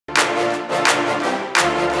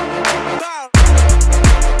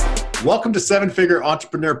Welcome to Seven Figure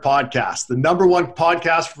Entrepreneur Podcast, the #1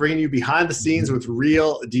 podcast for bringing you behind the scenes with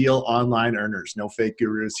real deal online earners. No fake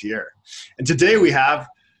gurus here. And today we have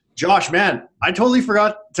Josh. Man, I totally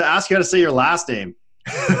forgot to ask you how to say your last name.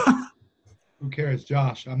 Who cares,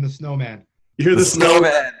 Josh? I'm the snowman. You're the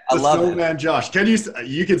snowman. I love snowman, Josh.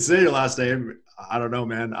 You can say your last name. I don't know,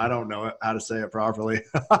 man. I don't know how to say it properly.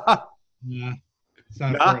 Nah, it's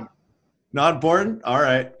not important. Not important? All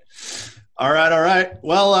right. All right.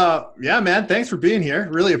 Well, yeah, man, thanks for being here.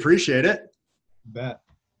 Really appreciate it. You bet.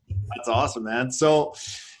 That's awesome, man. So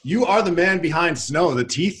you are the man behind Snow, the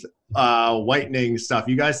teeth whitening stuff.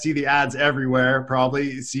 You guys see the ads everywhere,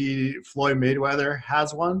 probably. You see Floyd Mayweather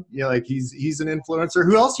has one. Yeah, like he's an influencer.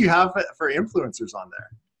 Who else do you have for influencers on there?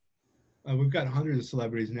 We've got hundreds of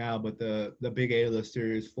celebrities now, but the big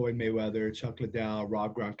A-listers, Floyd Mayweather, Chuck Liddel,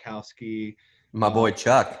 Rob Gronkowski. My boy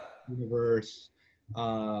Chuck. Universe,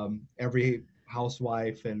 every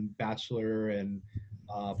housewife and bachelor and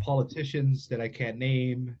politicians that I can't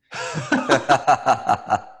name.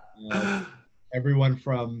 Everyone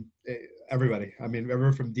from everybody. I mean,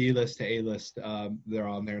 everyone from D-list to A-list, they're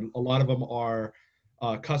on there. A lot of them are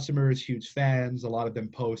customers, huge fans. A lot of them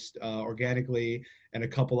post organically, and a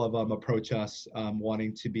couple of them approach us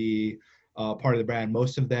wanting to be part of the brand.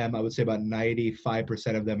 Most of them, I would say about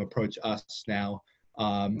 95% of them approach us now.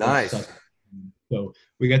 Nice. So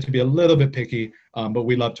we get to be a little bit picky, but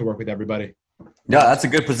we love to work with everybody. Yeah, that's a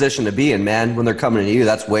good position to be in, man. When they're coming to you,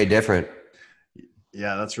 that's way different.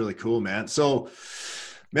 Yeah, that's really cool, man. So,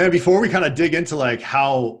 man, before we kind of dig into like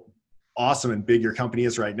how awesome and big your company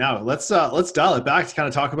is right now, let's dial it back to kind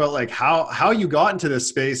of talk about like how you got into this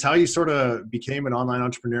space, how you sort of became an online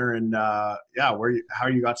entrepreneur, and how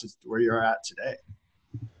you got to where you're at today.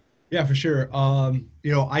 Yeah, for sure. I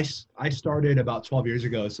started about 12 years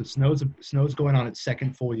ago, so Snow's going on its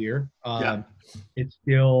second full year. It's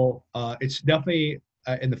still it's definitely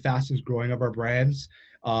in the fastest growing of our brands.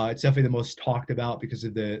 It's definitely the most talked about because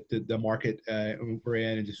of the market we're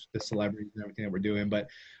in and just the celebrities and everything that we're doing. But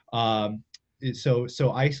so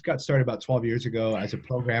I got started about 12 years ago as a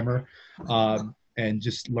programmer, and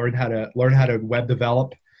just learned how to web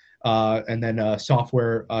develop, and then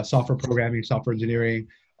software programming, software engineering.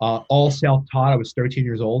 All self-taught. I was 13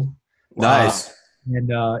 years old. Nice. And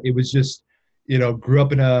it was just, grew up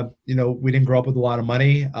we didn't grow up with a lot of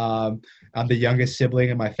money. I'm the youngest sibling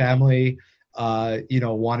in my family.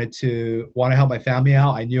 Wanted to help my family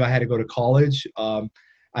out. I knew I had to go to college. I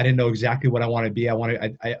didn't know exactly what I wanted to be. I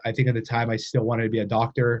think at the time I still wanted to be a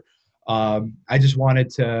doctor. I just wanted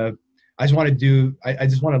to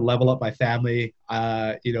level up my family.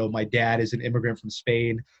 My dad is an immigrant from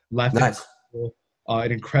Spain, left. Nice.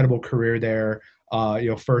 An incredible career there,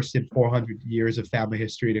 first in 400 years of family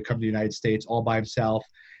history to come to the United States all by himself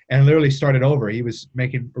and literally started over. He was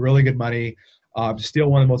making really good money, still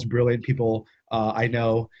one of the most brilliant people I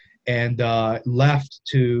know, and left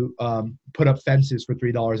to put up fences for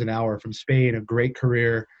 $3 an hour from Spain, a great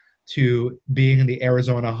career, to being in the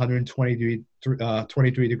Arizona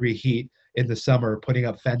 123 degree heat in the summer, putting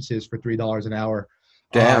up fences for $3 an hour.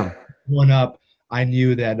 Damn. Growing up, I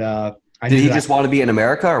knew that did he just want to be in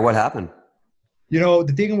America, or what happened?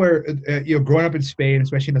 The thing where, growing up in Spain,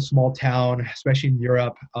 especially in a small town, especially in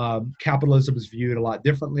Europe, capitalism is viewed a lot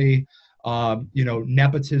differently.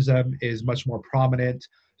 Nepotism is much more prominent.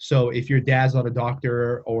 So if your dad's not a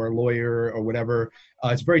doctor or a lawyer or whatever,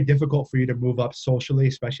 it's very difficult for you to move up socially,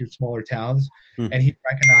 especially in smaller towns. And he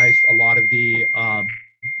recognized a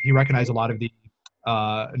lot of the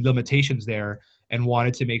limitations there, and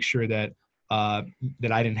wanted to make sure that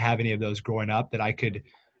that I didn't have any of those growing up, that I could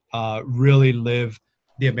really live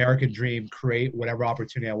the American dream, create whatever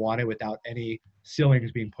opportunity I wanted without any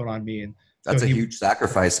ceilings being put on me. And that's a huge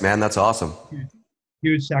sacrifice, man. That's awesome.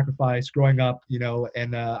 Huge sacrifice growing up,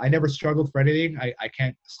 and I never struggled for anything. I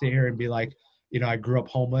can't stay here and be like, I grew up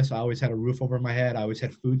homeless. I always had a roof over my head. I always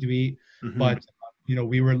had food to eat. Mm-hmm. But,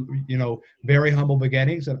 we were, very humble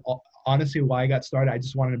beginnings. And honestly, why I got started, I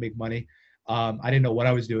just wanted to make money. I didn't know what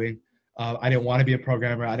I was doing. I didn't want to be a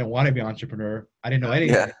programmer. I didn't want to be an entrepreneur. I didn't know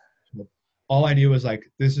anything. Yeah. All I knew was like,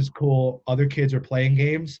 this is cool. Other kids are playing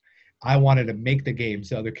games. I wanted to make the games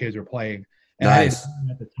that other kids were playing. And nice. I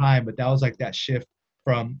didn't at the time, but that was like that shift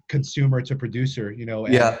from consumer to producer,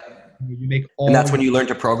 and yeah. You make all. And that's when you learned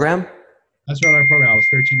to program? That's when I learned to program. I was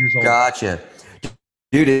 13 years old. Gotcha.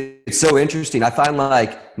 Dude, it's so interesting. I find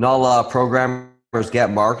like not a lot of programmers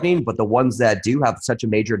get marketing, but the ones that do have such a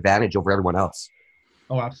major advantage over everyone else.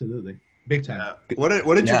 Oh, absolutely. big time. Yeah. What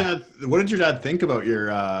did Yeah. your dad think about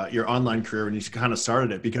your online career when you kind of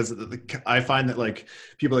started it? Because I find that like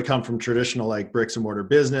people that come from traditional like bricks and mortar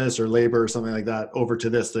business or labor or something like that over to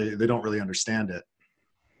this, they don't really understand it.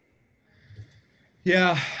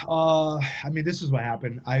 Yeah, I mean, this is what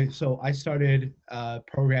happened. I started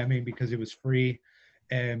programming because it was free,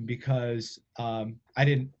 and because I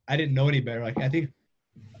didn't know any better. Like I think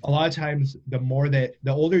a lot of times the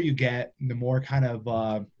older you get, the more kind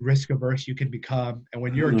of risk averse you can become. And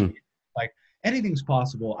when you're a kid, Mhm. like anything's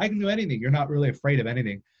possible. I can do anything. You're not really afraid of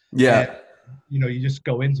anything, and Yeah. you just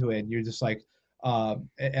go into it and you're just like,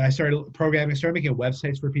 and I started programming, started making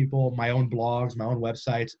websites for people, my own blogs, my own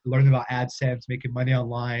websites, learning about AdSense, making money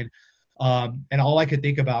online. And all I could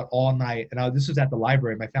think about all night, this was at the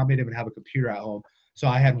library. My family didn't even have a computer at home. So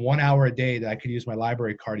I had 1 hour a day that I could use my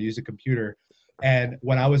library card to use a computer. And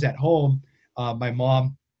when I was at home, my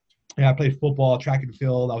mom, I played football, track and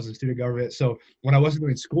field. I was in student government. So when I wasn't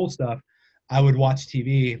doing school stuff, I would watch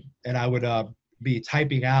TV and I would be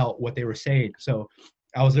typing out what they were saying. So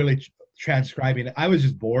I was literally transcribing. I was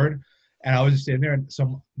just bored and I was just sitting there. And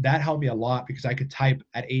so that helped me a lot because I could type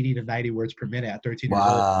at 80 to 90 words per minute at 13 years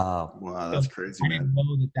old. Wow. Wow, So that's crazy, I man. didn't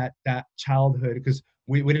know that childhood, because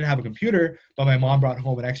we didn't have a computer, but my mom brought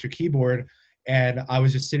home an extra keyboard and I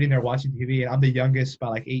was just sitting there watching TV. And I'm the youngest by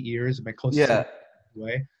like 8 years, and my closest Yeah.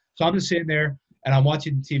 sibling away. So I'm just sitting there and I'm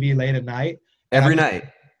watching TV late at night, and Every I'm night.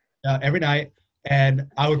 every night, and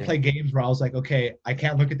I would Yeah. play games where I was like, okay, I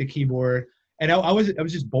can't look at the keyboard, and I was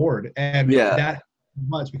just bored, and Yeah. that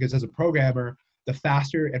much because as a programmer, the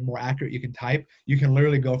faster and more accurate you can type, you can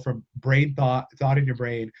literally go from brain thought in your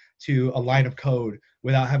brain to a line of code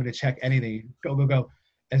without having to check anything. Go go go.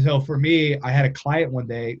 And so for me, I had a client one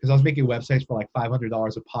day because I was making websites for like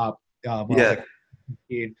 $500 a pop when I was Yeah. like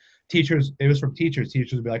 15. Teachers, it was from teachers.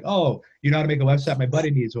 Teachers would be like, "Oh, you know how to make a website? My buddy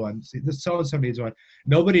needs one. This so and so needs one."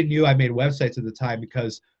 Nobody knew I made websites at the time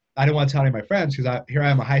because I didn't want to tell any of my friends because here I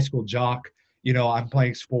am, a high school jock. I'm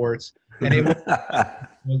playing sports, and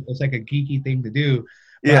it's like a geeky thing to do,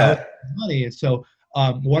 but I was Yeah. money. And so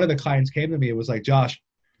one of the clients came to me and was like, "Josh,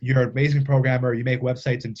 you're an amazing programmer. You make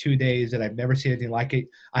websites in 2 days, and I've never seen anything like it."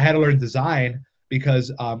 I had to learn design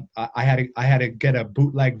because I had to get a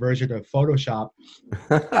bootleg version of Photoshop.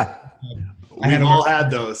 I had We've to all learn.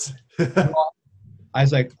 had those. I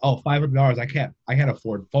was like, oh, $500. I can't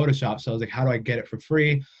afford Photoshop. So I was like, how do I get it for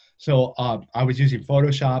free? So I was using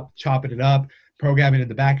Photoshop, chopping it up, programming in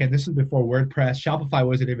the back end. This is before WordPress. Shopify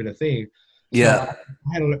wasn't even a thing. So Yeah.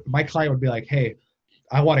 my client would be like, hey,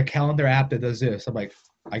 I want a calendar app that does this. I'm like,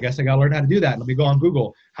 I guess I got to learn how to do that. Let me go on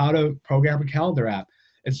Google, how to program a calendar app.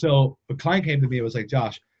 And so the client came to me and was like,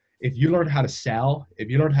 Josh, if you learn how to sell, if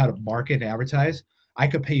you learn how to market and advertise, I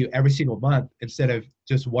could pay you every single month instead of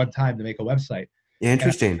just one time to make a website. And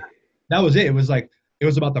Interesting. that was it. It was like, it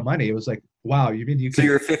was about the money. It was like, wow, you mean you So could,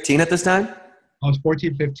 you were 15 at this time? I was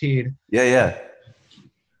 14, 15. Yeah. Yeah.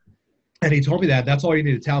 And he told me that. That's all you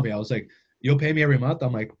need to tell me. I was like, you'll pay me every month?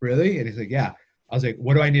 I'm like, really? And he's like, yeah. I was like,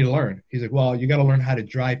 what do I need to learn? He's like, well, you got to learn how to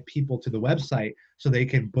drive people to the website so they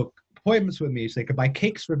can book appointments with me, so they could buy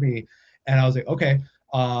cakes for me. And I was like, okay,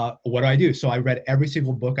 what do I do? So I read every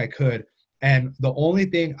single book I could. And the only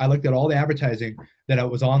thing, I looked at all the advertising that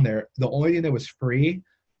was on there. The only thing that was free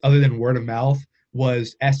other than word of mouth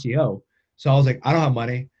was SEO. So I was like, I don't have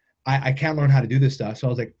money. I can't learn how to do this stuff. So I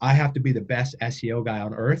was like, I have to be the best SEO guy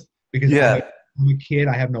on earth because Yeah. I'm a kid.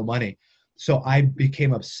 I have no money. So I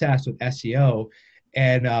became obsessed with SEO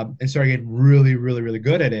and started getting really, really, really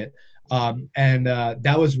good at it.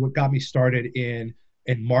 That was what got me started in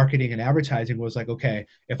marketing and advertising. Was like, okay,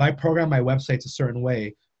 if I program my websites a certain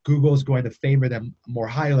way, Google is going to favor them more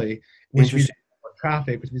highly, which means I Interesting. get more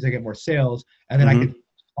traffic, which means I get more sales, and then I Hmm. can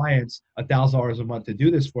clients $1,000 a month to do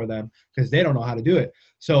this for them because they don't know how to do it.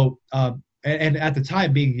 So and at the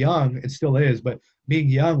time, being young, it still is, but being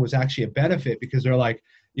young was actually a benefit because they're like,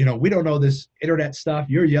 we don't know this internet stuff.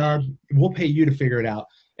 You're young. We'll pay you to figure it out.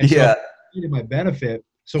 And so Yeah. it my benefit.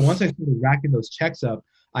 So once I started racking those checks up,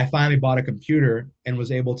 I finally bought a computer and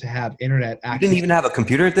was able to have internet You didn't access. even have a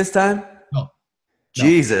computer at this time? No, no.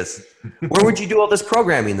 Jesus. Where would you do all this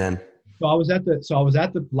programming then? So I was at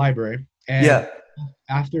the library, and Yeah.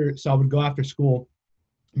 so I would go after school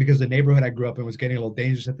because the neighborhood I grew up in was getting a little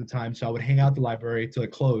dangerous at the time. So I would hang out at the library till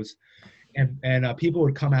it closed, and people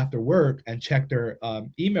would come after work and check their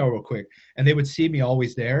email real quick, and they would see me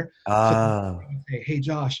always there. So they Ah. would say, "Hey,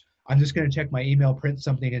 Josh, I'm just gonna check my email, print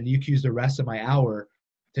something, and you can use the rest of my hour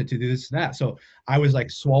to do this and that." So I was like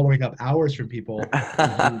swallowing up hours from people.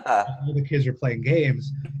 All the kids were playing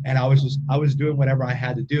games, and I was doing whatever I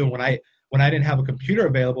had to do. And when I didn't have a computer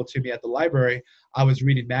available to me at the library, I was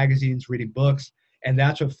reading magazines, reading books, and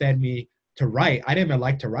that's what fed me to write. I didn't even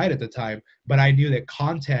like to write at the time, but I knew that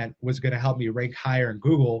content was going to help me rank higher in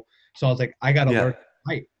Google. So I was like, I got to learn to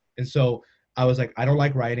write. And so I was like, I don't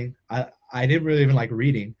like writing. I didn't really even like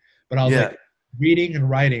reading, but I was like, reading and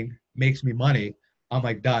writing makes me money. I'm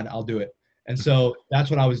like, done, I'll do it. And so that's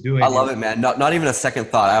what I was doing. I love it, man. Not even a second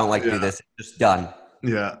thought. I don't like to do this. Just done.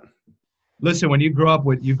 Yeah. Listen, when you grow up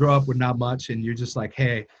with not much, and you're just like,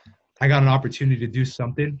 hey, I got an opportunity to do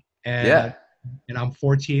something, and I'm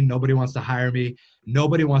 14. Nobody wants to hire me.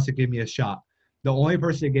 Nobody wants to give me a shot. The only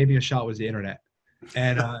person that gave me a shot was the internet,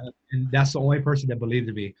 and that's the only person that believed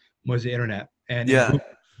in me was the internet and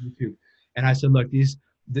YouTube. And I said, look,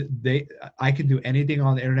 I can do anything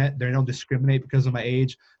on the internet. They don't discriminate because of my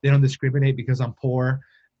age. They don't discriminate because I'm poor.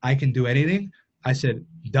 I can do anything. I said,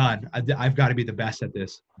 done. I've got to be the best at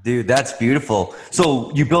this. Dude, that's beautiful.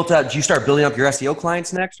 So you did you start building up your SEO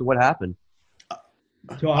clients next, or what happened?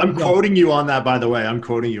 So I'm quoting you on that, by the way. I'm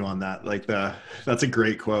quoting you on that. Like that's a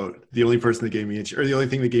great quote. The only person that gave me the only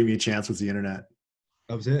thing that gave me a chance was the internet.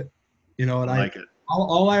 That was it. You know, and I like it.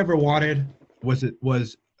 All I ever wanted was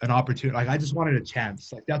an opportunity. Like I just wanted a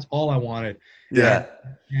chance. Like that's all I wanted. Yeah.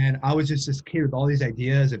 And I was just this kid with all these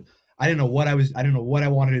ideas, and I didn't know what I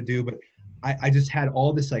wanted to do, but I just had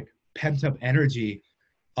all this like pent up energy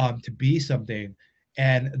to be something.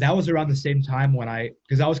 And that was around the same time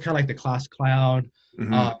because I was kind of like the class clown.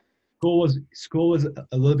 School was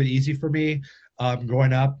a little bit easy for me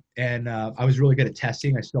growing up, and I was really good at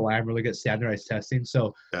testing. I still am really good at standardized testing.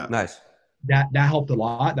 So nice. That helped a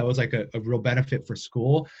lot. That was like a real benefit for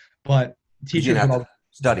school. But teachers would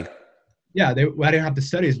study. Yeah, I didn't have to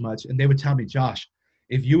study as much, and they would tell me, Josh,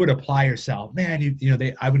 if you would apply yourself, man,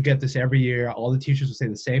 I would get this every year. All the teachers would say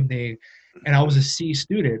the same thing, and I was a C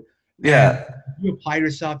student. Yeah. And if you apply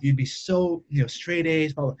yourself, you'd be so straight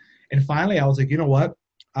A's. And finally, I was like, you know what?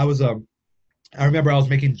 I remember I was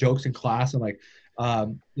making jokes in class, and like,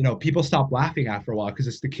 people stopped laughing after a while because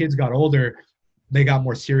as the kids got older, they got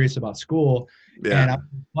more serious about school, and I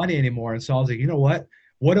wasn't funny anymore. And so I was like, you know what?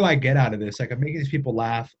 What do I get out of this? Like, I'm making these people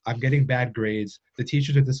laugh. I'm getting bad grades. The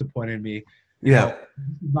teachers are disappointed in me. This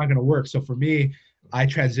is not going to work. So for me, I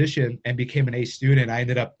transitioned and became an A student. I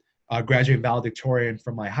ended up graduating valedictorian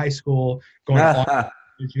from my high school, going to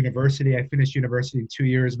university. I finished university in 2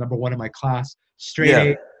 years, #1 in my class,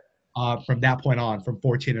 straight A from that point on, from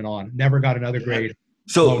 14 and on. Never got another grade.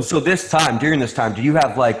 So during this time, do you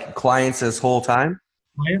have like clients this whole time?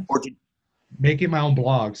 Making my own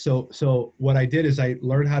blogs. So what I did is I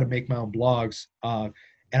learned how to make my own blogs,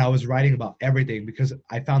 and I was writing about everything because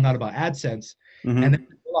I found out about AdSense, and then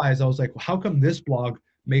I realized, I was like, well, how come this blog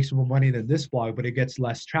makes more money than this blog, but it gets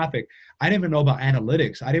less traffic? I didn't even know about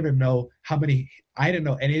analytics. I didn't know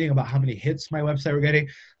anything about how many hits my website were getting.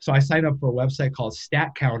 So I signed up for a website called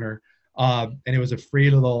Stat Counter, and it was a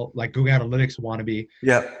free little like Google Analytics wannabe.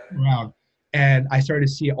 Around. And I started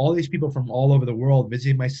to see all these people from all over the world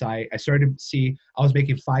visiting my site. I started to see I was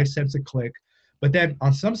making 5 cents a click, but then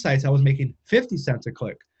on some sites I was making 50 cents a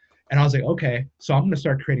click. And I was like, okay, so I'm going to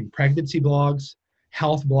start creating pregnancy blogs,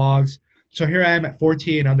 health blogs. So here I am at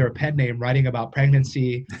 14 under a pen name writing about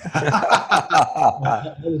pregnancy,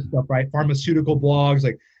 all this stuff, right? Pharmaceutical blogs,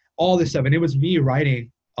 like all this stuff. And it was me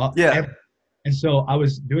writing. And so I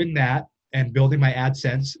was doing that and building my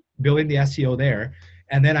AdSense, building the SEO there.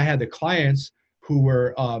 And then I had the clients who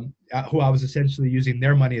I was essentially using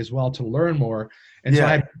their money as well to learn more. And so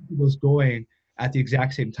I had those going at the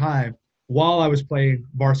exact same time while I was playing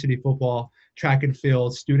varsity football, track and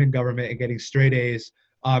field, student government, and getting straight A's,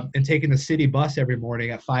 and taking the city bus every morning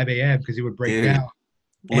at 5 a.m. because he would break down.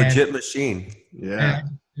 Legit machine. Yeah.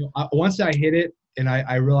 And once I hit it and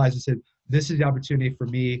I realized, I said, this is the opportunity for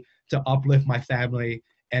me to uplift my family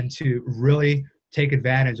and to really take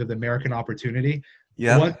advantage of the American opportunity.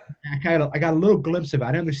 I got a little glimpse of it. I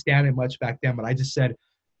didn't understand it much back then, but I just said,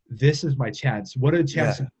 this is my chance. What are the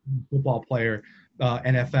chances of being a football player,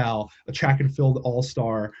 NFL, a track and field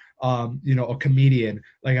all-star, a comedian?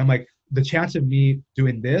 Like, I'm like, the chance of me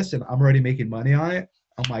doing this and I'm already making money on it,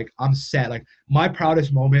 I'm like, I'm set. Like, my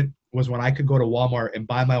proudest moment was when I could go to Walmart and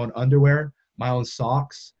buy my own underwear, my own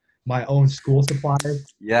socks, my own school supplies.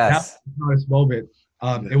 Yes. That was the proudest moment.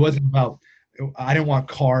 It wasn't about, I didn't want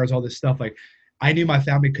cars, all this stuff. Like, I knew my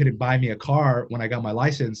family couldn't buy me a car when I got my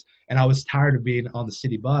license, and I was tired of being on the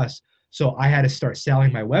city bus. So I had to start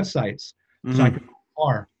selling my websites so I could buy a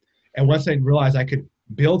car. And once I realized I could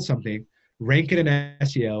build something, rank it in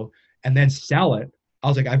SEO, and then sell it, I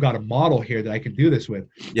was like, I've got a model here that I can do this with.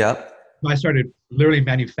 Yep. So I started literally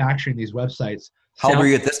manufacturing these websites. How old were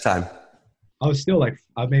you at this time? I was still like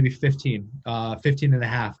maybe 15, 15 and a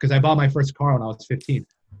half, because I bought my first car when I was 15.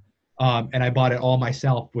 And I bought it all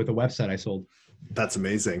myself with a website I sold. That's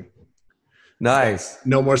amazing. Nice.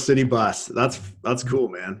 No more city bus. That's cool,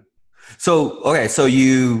 man. So, okay. So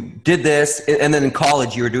you did this, and then in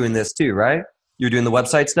college you were doing this too, right? You were doing the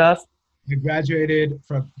website stuff. I graduated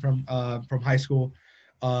from high school,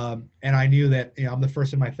 and I knew that, you know, I'm the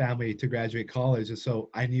first in my family to graduate college, and so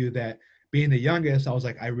I knew that being the youngest, I was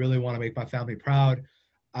like, I really want to make my family proud.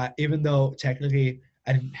 Even though technically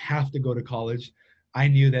I didn't have to go to college, I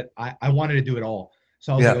knew that I wanted to do it all.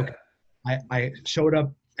 So I was like, okay. I showed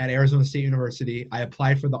up at Arizona State University. I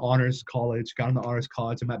applied for the honors college, got in the honors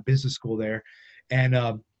college. I'm at business school there, and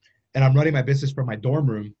I'm running my business from my dorm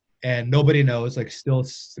room, and nobody knows. Like, still,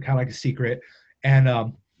 it's kind of like a secret. And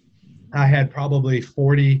I had probably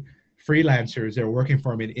 40 freelancers that were working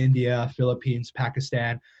for me in India, Philippines,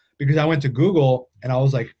 Pakistan, because I went to Google and I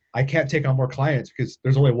was like, I can't take on more clients because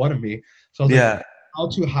there's only one of me. So I was like, how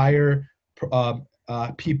to hire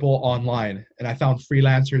people online, and I found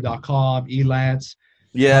freelancer.com, Elance.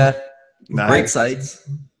 Nice. Great sites.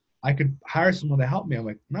 I could hire someone to help me. I'm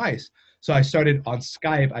like, nice. So I started on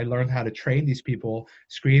Skype. I learned how to train these people,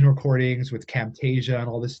 screen recordings with Camtasia and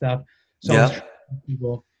all this stuff. So I was training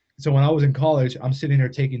people. So when I was in college, I'm sitting there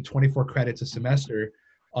taking 24 credits a semester,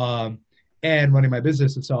 and running my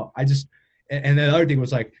business. And so I just, and the other thing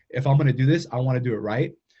was like, if I'm going to do this, I want to do it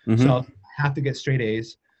right. Mm-hmm. So I have to get straight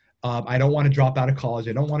A's. I don't want to drop out of college.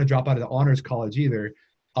 I don't want to drop out of the honors college either.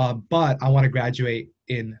 But I want to graduate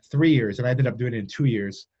in 3 years, and I ended up doing it in 2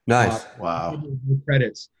 years. Nice. Wow. No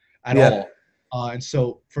credits at all. And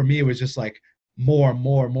so for me, it was just like more.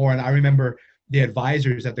 And I remember the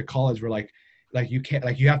advisors at the college were like you can't,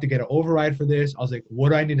 like, you have to get an override for this. I was like, what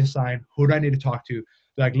do I need to sign? Who do I need to talk to?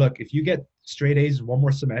 They're like, look, if you get straight A's one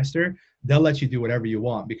more semester, they'll let you do whatever you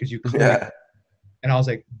want because you clear. And I was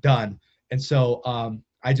like, done. And so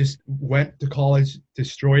I just went to college,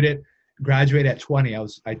 destroyed it, graduated at 20.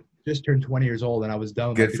 I just turned 20 years old and I was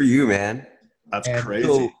done. Good for you, man. That's crazy.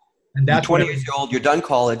 So, and that's 20 years old, you're done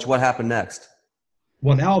college. What happened next?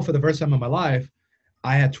 Well, now for the first time in my life,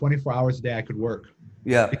 I had 24 hours a day I could work.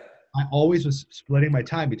 Yeah. I always was splitting my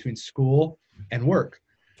time between school and work.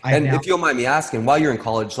 And if you don't mind me asking, while you're in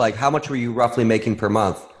college, like, how much were you roughly making per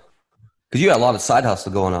month? Because you had a lot of side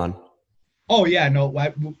hustle going on. Oh, yeah. No,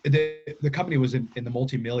 the company was in the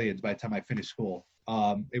multi-millions by the time I finished school.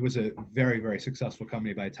 It was a very, very successful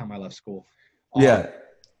company by the time I left school.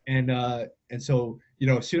 And so, you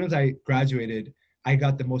know, as soon as I graduated, I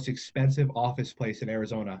got the most expensive office place in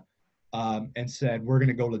Arizona, and said, we're going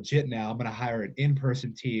to go legit now. I'm going to hire an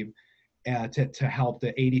in-person team to help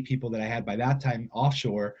the 80 people that I had by that time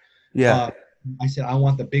offshore. I said, I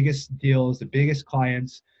want the biggest deals, the biggest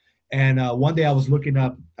clients. And one day I was looking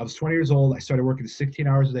up, I was 20 years old. I started working 16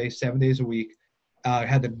 hours a day, 7 days a week. I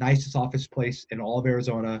had the nicest office place in all of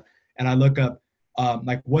Arizona. And I look up,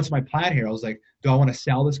 like, what's my plan here? I was like, do I want to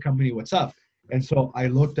sell this company? What's up? And so I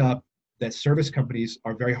looked up that service companies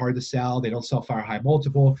are very hard to sell. They don't sell for a high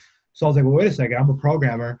multiple. So I was like, well, wait a second, I'm a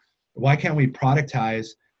programmer. Why can't we productize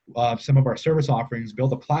some of our service offerings,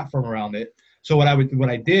 build a platform around it? So what I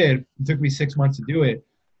did, it took me 6 months to do it,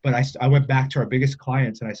 but I went back to our biggest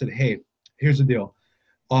clients and I said, hey, here's the deal.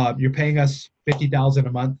 You're paying us $50,000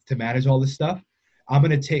 a month to manage all this stuff. You're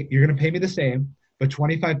going to pay me the same, but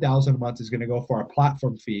 $25,000 a month is going to go for our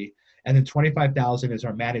platform fee. And then $25,000 is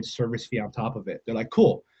our managed service fee on top of it. They're like,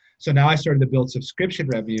 cool. So now I started to build subscription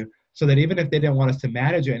revenue so that even if they didn't want us to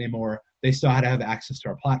manage it anymore, they still had to have access to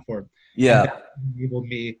our platform. Yeah. And that enabled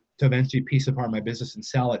me to eventually piece apart my business and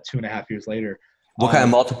sell it 2.5 years later. What kind of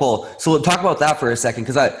multiple? So talk about that for a second,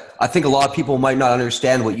 because I think a lot of people might not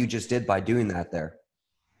understand what you just did by doing that there.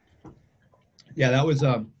 Yeah, that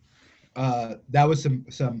was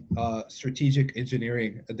some strategic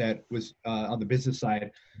engineering that was on the business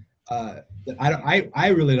side. I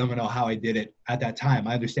really don't know how I did it at that time.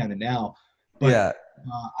 I understand it now, but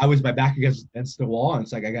I was my back against the wall, and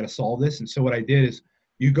it's like, I got to solve this. And so what I did is,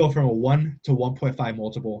 you go from a 1 to 1.5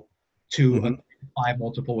 multiple to a 5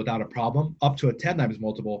 multiple without a problem, up to a 10 times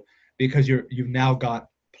multiple, because you've now got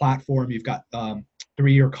platform, you've got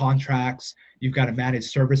 3-year contracts, you've got a managed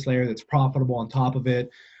service layer that's profitable on top of it.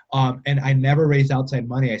 And I never raised outside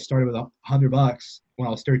money. I started with $100 when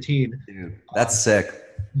I was 13. Dude, that's sick.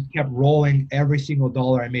 Kept rolling every single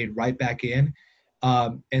dollar I made right back in.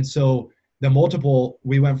 And so the multiple,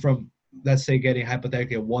 we went from, let's say, getting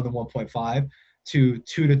hypothetically a 1 to 1.5 to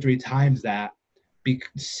 2 to 3 times that,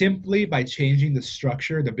 simply by changing the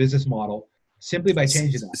structure, the business model, simply by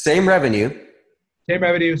changing that. Same revenue,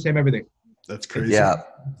 same everything. That's crazy. Yeah.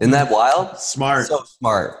 Isn't that wild? Smart. So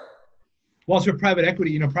smart. Well, so private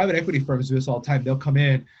equity, private equity firms do this all the time. They'll come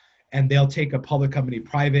in and they'll take a public company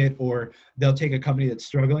private, or they'll take a company that's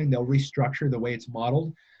struggling. They'll restructure the way it's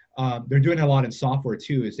modeled. They're doing a lot in software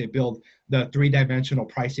too, is they build the 3-dimensional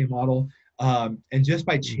pricing model. And just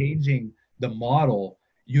by changing the model,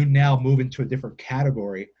 you now move into a different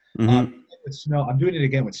category. With Snow, I'm doing it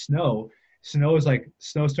again with Snow. Snow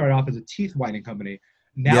started off as a teeth whitening company.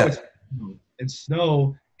 Now it's, and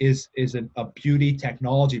Snow is a beauty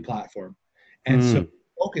technology platform. And so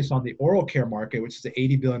focus on the oral care market, which is the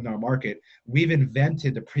 $80 billion market. We've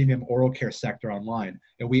invented the premium oral care sector online,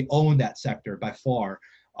 and we own that sector by far.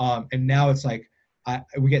 And now it's like,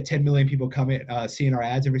 we get 10 million people coming, seeing our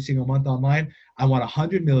ads every single month online. I want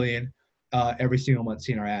 100 million every single month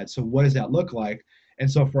seeing our ads. So what does that look like? And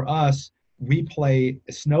so for us,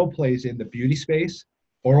 Snow plays in the beauty space,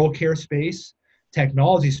 oral care space,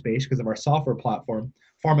 technology space because of our software platform,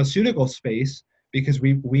 pharmaceutical space because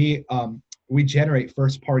we generate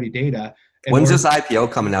first party data. When's this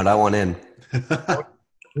IPO coming out? I want in.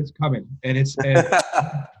 It's coming, and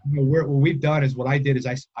what we've done is, what I did is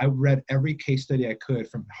I read every case study I could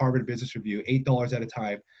from Harvard Business Review, $8 at a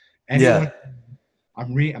time. And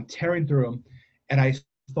I'm tearing through them, and I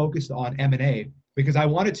focused on M&A because I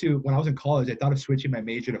wanted to. When I was in college, I thought of switching my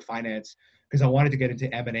major to finance because I wanted to get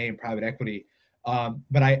into M&A and private equity.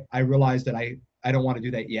 But I realized that I don't want to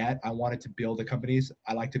do that yet. I wanted to build the companies.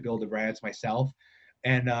 I like to build the brands myself,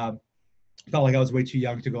 and felt like I was way too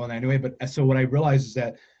young to go on that anyway. But so what I realized is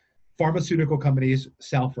that pharmaceutical companies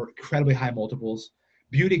sell for incredibly high multiples.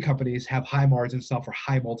 Beauty companies have high margins, sell for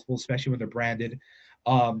high multiples, especially when they're branded.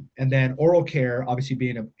 And then oral care, obviously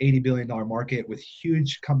being an $80 billion market with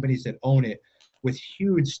huge companies that own it, with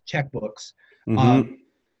huge checkbooks.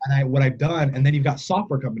 What I've done, and then you've got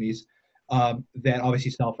software companies that obviously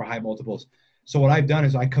sell for high multiples. So what I've done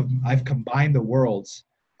is I've combined the worlds.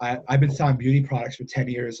 I've been selling beauty products for 10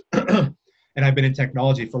 years, and I've been in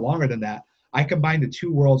technology for longer than that. I combined the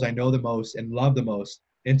two worlds I know the most and love the most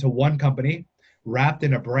into one company, wrapped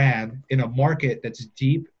in a brand, in a market that's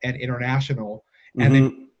deep and international, and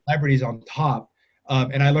then celebrities on top.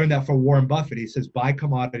 And I learned that from Warren Buffett. He says, buy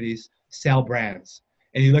commodities, sell brands.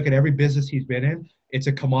 And you look at every business he's been in, it's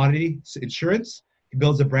a commodity, it's insurance. He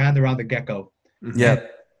builds a brand around the get-go. Yeah.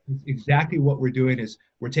 Exactly what we're doing is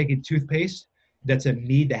we're taking toothpaste that's a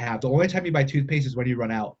need to have. The only time you buy toothpaste is when you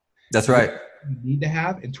run out. That's right. You need to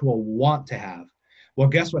have into a want to have. Well,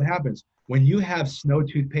 guess what happens when you have Snow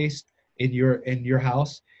toothpaste in your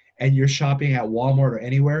house and you're shopping at Walmart or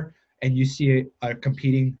anywhere and you see a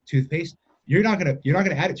competing toothpaste, you're not gonna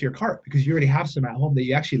add it to your cart because you already have some at home that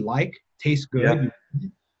you actually like, taste good.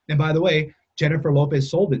 Yep. And by the way, Jennifer Lopez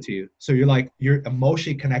sold it to you, so you're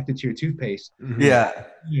emotionally connected to your toothpaste. Yeah.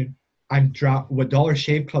 What Dollar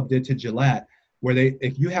Shave Club did to Gillette, where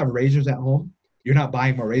if you have razors at home, you're not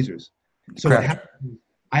buying more razors. So what happens,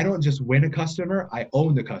 I don't just win a customer, I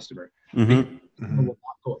own the customer. They will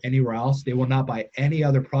not go anywhere else. They will not buy any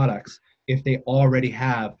other products if they already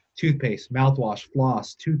have toothpaste, mouthwash,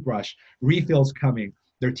 floss, toothbrush, refills coming.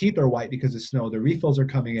 Their teeth are white because of Snow. The refills are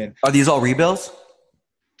coming in. Are these all rebills?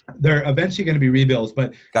 They're eventually going to be rebills,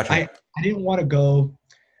 but gotcha. I didn't want to go.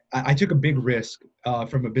 I took a big risk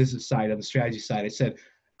from a business side, on the strategy side. I said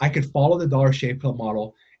I could follow the Dollar Shave Club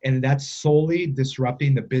model, and that's solely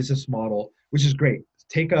disrupting the business model, which is great.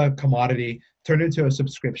 Take a commodity, turn it into a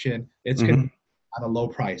subscription. It's going to be at a low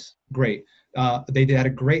price. Great. They had a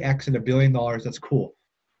great exit, $1 billion. That's cool.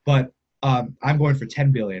 But I'm going for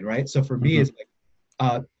 10 billion, right? So for me, it's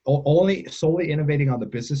like only solely innovating on the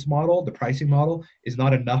business model, the pricing model is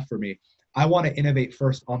not enough for me. I want to innovate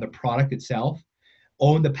first on the product itself,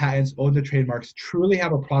 own the patents, own the trademarks, truly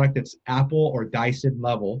have a product that's Apple or Dyson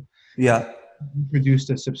level. Yeah. Introduced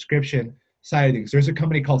a subscription side of things. There's a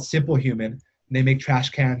company called Simple Human. And they make trash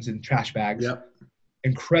cans and trash bags. Yep.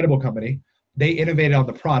 Incredible company. They innovated on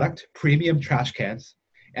the product, premium trash cans,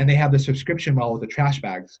 and they have the subscription model with the trash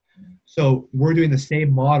bags. So we're doing the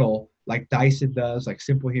same model like Dyson does, like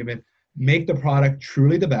Simple Human, make the product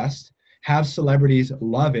truly the best, have celebrities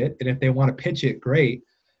love it, and if they want to pitch it, great.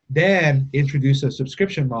 Then introduce a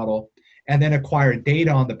subscription model, and then acquire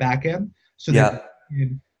data on the back end. So that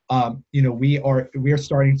we are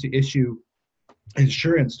starting to issue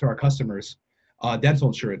insurance to our customers, dental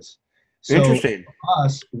insurance. So interesting. For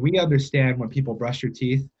us, we understand when people brush their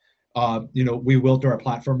teeth. We will through our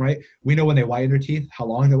platform, right? We know when they whiten their teeth, how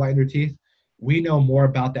long they whiten their teeth. We know more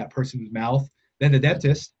about that person's mouth than the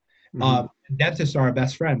dentist. Dentists are our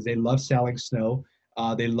best friends. They love selling Snow.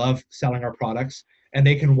 They love selling our products, and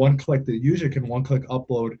they can the user can one-click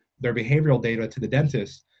upload their behavioral data to the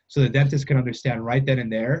dentist, so the dentist can understand right then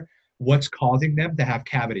and there what's causing them to have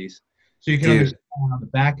cavities. So you can Dude. understand on the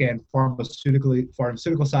back end,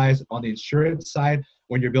 pharmaceutical size, on the insurance side,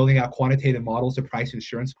 when you're building out quantitative models to price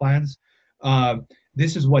insurance plans.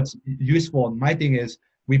 This is what's useful. And my thing is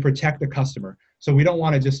we protect the customer. So we don't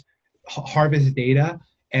want to just harvest data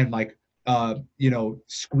and like,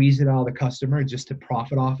 squeeze it out of the customer just to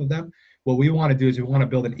profit off of them. What we want to do is we want to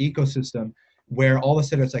build an ecosystem where all of a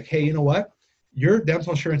sudden it's like, hey, you know what? Your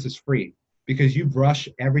dental insurance is free because you brush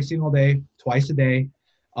every single day, twice a day.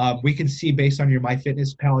 We can see based on your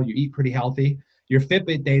MyFitnessPal, you eat pretty healthy. Your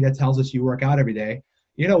Fitbit data tells us you work out every day.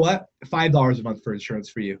 You know what? $5 a month for insurance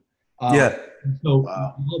for you. Yeah. So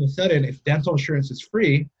all of a sudden, if dental insurance is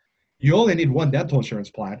free, you only need one dental insurance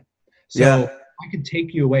plan. So I can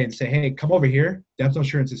take you away and say, hey, come over here. Dental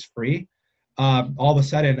insurance is free. All of a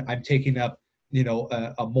sudden, I'm taking up,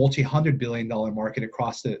 a multi-$100 billion market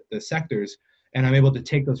across the sectors, and I'm able to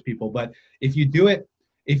take those people. But if you do it,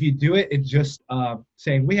 it's just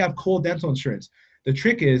saying we have cool dental insurance. The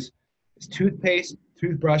trick is toothpaste,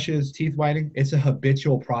 toothbrushes, teeth whitening. It's a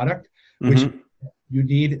habitual product, which you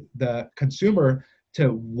need the consumer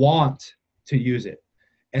to want to use it.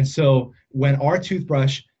 And so when our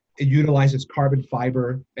toothbrush, it utilizes carbon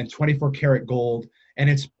fiber and 24 karat gold, and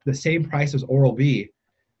it's the same price as Oral-B,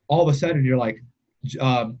 all of a sudden you're like,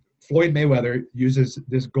 Floyd Mayweather uses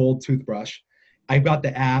this gold toothbrush. I've got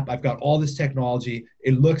the app. I've got all this technology.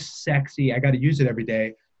 It looks sexy. I got to use it every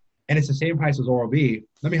day. And it's the same price as Oral-B.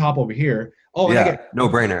 Let me hop over here. Oh, and yeah, no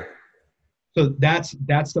brainer. So that's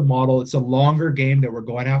the model. It's a longer game that we're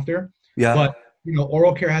going after. Yeah. But,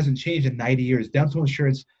 oral care hasn't changed in 90 years. Dental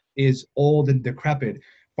insurance is old and decrepit.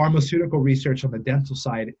 Pharmaceutical research on the dental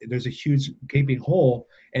side, there's a huge gaping hole.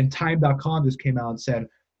 And Time.com just came out and said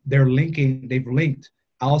they've linked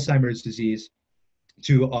Alzheimer's disease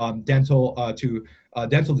to dental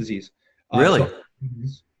disease. Really? So,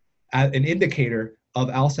 an indicator of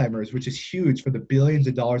Alzheimer's, which is huge for the billions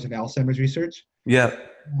of dollars in Alzheimer's research. Yeah.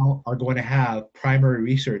 Now are going to have primary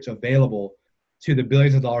research available to the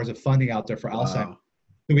billions of dollars of funding out there for Alzheimer's.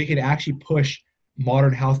 So we can actually push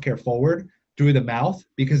modern healthcare forward through the mouth,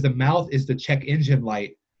 because the mouth is the check engine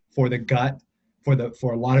light for the gut,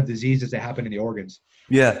 for a lot of diseases that happen in the organs.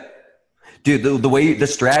 Yeah. Dude, the way the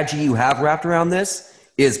strategy you have wrapped around this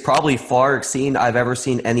is probably far exceeding I've ever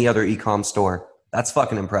seen any other e-com store. That's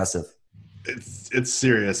fucking impressive. It's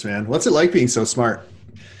serious, man. What's it like being so smart?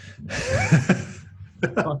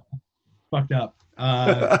 Fucked up.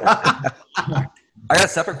 I got a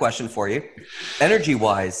separate question for you. Energy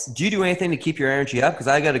wise, do you do anything to keep your energy up? Because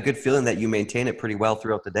I got a good feeling that you maintain it pretty well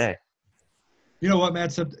throughout the day. You know what, man?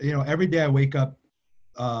 So, every day I wake up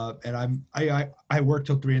and I work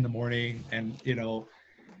till 3 a.m. and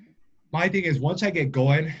my thing is once I get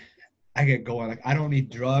going. Like I don't need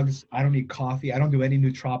drugs. I don't need coffee. I don't do any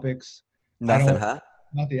nootropics. Nothing, huh?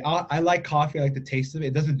 Nothing. I like coffee. I like the taste of it.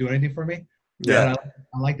 It doesn't do anything for me. Yeah.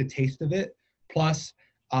 I like the taste of it. Plus,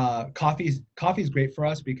 coffee's great for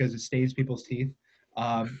us because it stains people's teeth.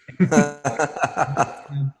 I'm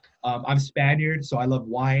Spaniard, so I love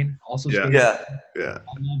wine. Also, yeah. I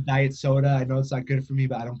love diet soda. I know it's not good for me,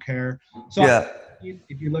 but I don't care. So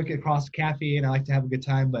if you look across caffeine, I like to have a good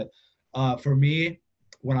time. But for me,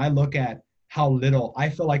 when I look at how little, I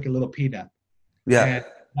feel like a little peanut. Yeah. And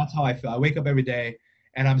that's how I feel. I wake up every day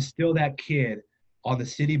and I'm still that kid on the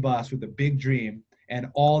city bus with a big dream and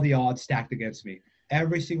all the odds stacked against me.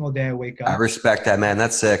 Every single day I wake up. I respect that, man.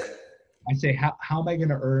 That's sick. I say, how am I going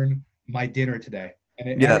to earn my dinner today?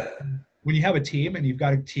 And when you have a team and you've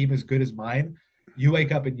got a team as good as mine, you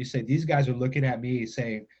wake up and you say, these guys are looking at me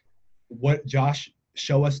saying, what, Josh,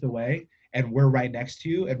 show us the way. And we're right next to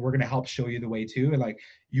you and we're going to help show you the way too. And like,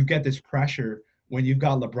 you get this pressure when you've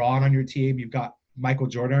got LeBron on your team, you've got Michael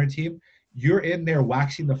Jordan on your team, you're in there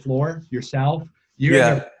waxing the floor yourself. You're in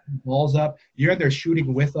there balls up. You're in there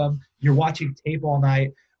shooting with them. You're watching tape all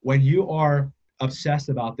night. When you are obsessed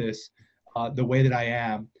about this, the way that I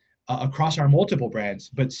am across our multiple brands,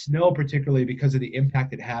 but Snow particularly because of the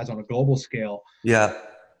impact it has on a global scale. Yeah.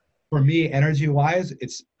 For me, energy wise,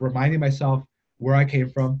 it's reminding myself where I came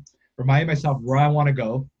from, reminding myself where I want to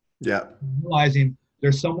go. Yeah. Realizing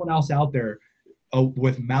there's someone else out there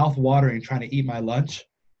with mouth watering trying to eat my lunch.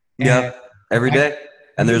 Yeah. Every day.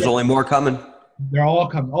 And there's only more coming. They're all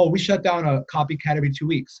coming. Oh, we shut down a copycat every 2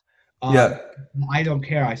 weeks. I don't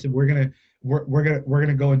care. I said we're gonna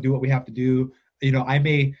go and do what we have to do.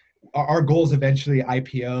 Our goal is eventually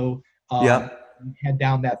IPO. Head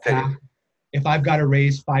down that path. If I've got to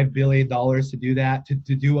raise $5 billion to do that, to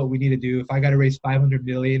do what we need to do, if I got to raise $500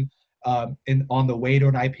 million on the way to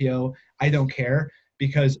an IPO, I don't care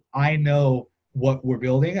because I know what we're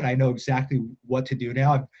building and I know exactly what to do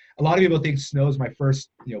now. a lot of people think Snow is my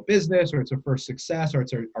first, business, or it's our first success, or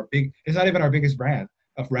it's our big. It's not even our biggest brand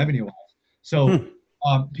of revenue wise. So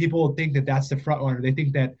people think that that's the front runner. They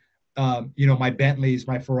think that my Bentleys,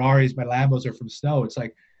 my Ferraris, my Lambos are from Snow. It's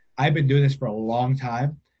like I've been doing this for a long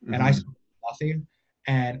time, and I started nothing,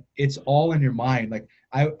 and it's all in your mind. Like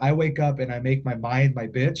I wake up and I make my mind my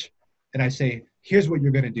bitch, and I say, here's what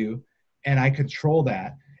you're gonna do, and I control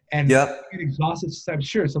that. And I get exhausted. I'm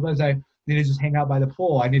sure sometimes I need to just hang out by the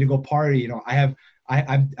pool. I need to go party.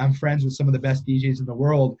 I'm friends with some of the best DJs in the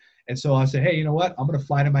world, and so I say, hey, you know what? I'm gonna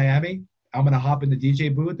fly to Miami. I'm gonna hop in the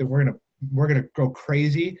DJ booth, and we're gonna go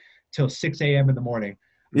crazy till 6 a.m. in the morning.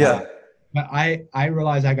 Yeah. But I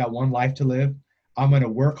realize I got one life to live. I'm gonna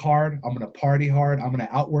work hard. I'm gonna party hard. I'm gonna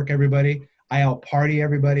outwork everybody. I out party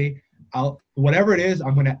everybody. Whatever it is,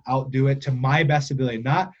 I'm gonna outdo it to my best ability.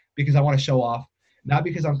 Not because I want to show off, not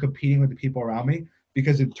because I'm competing with the people around me.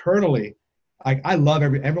 Because internally, I love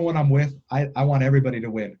everyone I'm with. I want everybody to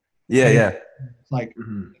win. Yeah. It's like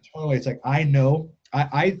internally, it's like I know.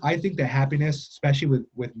 I think that happiness, especially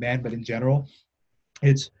with men, but in general,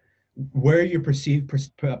 it's where your perceived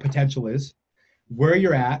potential is, where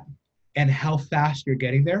you're at, and how fast you're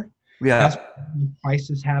getting there. Yeah. That's when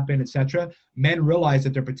crises happen, etc. Men realize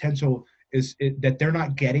that their potential that they're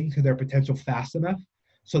not getting to their potential fast enough.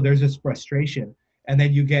 So there's this frustration. And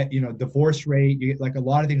then you get, divorce rate, you get like a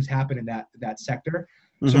lot of things happen in that sector.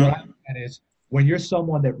 So what I look at is when you're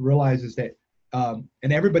someone that realizes that,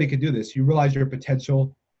 and everybody can do this, you realize your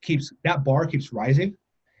potential that bar keeps rising,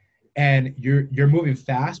 and you're moving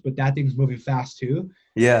fast, but that thing's moving fast too.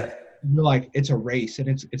 Yeah. You're like, it's a race, and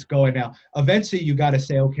it's going now. Eventually you got to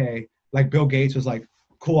say, okay, like Bill Gates was like,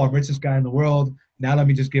 cool, I'm richest guy in the world. Now let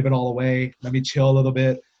me just give it all away. Let me chill a little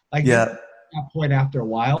bit. Like that point after a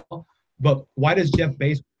while. But why does Jeff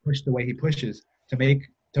Bezos push the way he pushes? To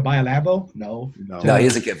buy a Lambo? No. No, he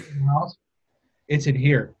isn't giving. It's in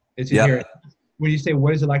here. It's in here. When you say,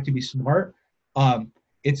 what is it like to be smart?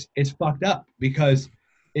 It's fucked up because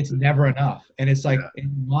it's never enough. And it's like in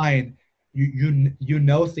your mind, you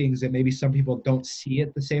know things that maybe some people don't see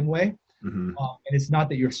it the same way. And it's not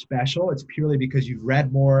that you're special. It's purely because you've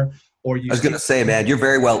read more or you. I was going to say, man, you're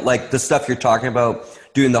very well, like the stuff you're talking about,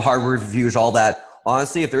 doing the Harvard reviews, all that.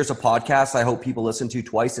 Honestly, if there's a podcast I hope people listen to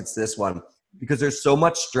twice, it's this one, because there's so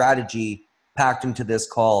much strategy packed into this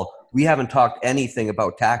call. We haven't talked anything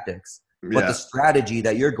about tactics, but the strategy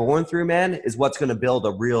that you're going through, man, is what's going to build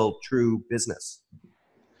a real, true business.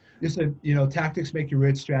 Listen, tactics make you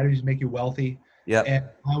rich, strategies make you wealthy. Yeah. And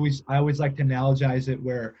I always like to analogize it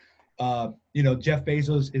where, Jeff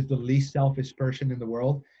Bezos is the least selfish person in the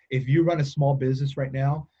world. If you run a small business right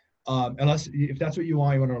now, if that's what you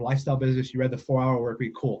want a lifestyle business, you read the 4-Hour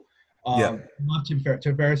Workweek, cool. I love Tim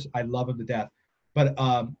Ferriss. I love him to death. But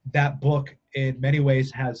that book in many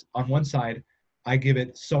ways has, on one side, I give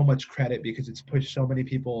it so much credit because it's pushed so many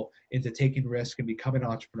people into taking risk and becoming an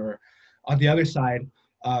entrepreneur. On the other side,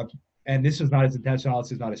 and this is not his intentional,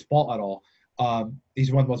 this is not his fault at all.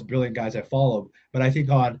 He's one of the most brilliant guys I followed. But I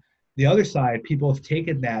think on the other side, people have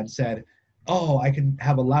taken that and said, oh, I can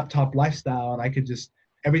have a laptop lifestyle and I can just,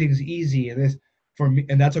 everything's easy and this for me,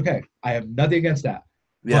 and that's okay. I have nothing against that.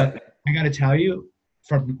 But I got to tell you,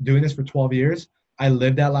 from doing this for 12 years, I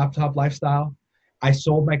lived that laptop lifestyle. I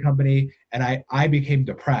sold my company and I became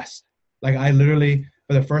depressed. Like I literally,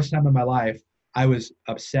 for the first time in my life, I was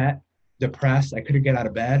upset, depressed. I couldn't get out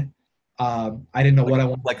of bed. I didn't know what I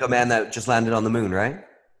wanted. Like a man that just landed on the moon, right?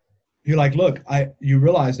 You're like, look, you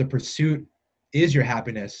realize the pursuit is your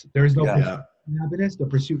happiness. There is no pursuit in happiness. The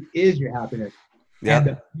pursuit is your happiness. Yeah. And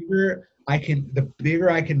the bigger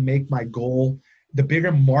I can make my goal, the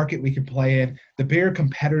bigger market we can play in, the bigger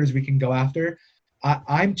competitors we can go after.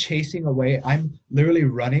 I'm chasing away. I'm literally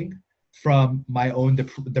running from my own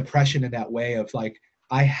depression in that way of like,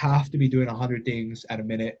 I have to be doing 100 things at a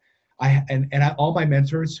minute. All my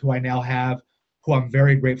mentors who I now have, who I'm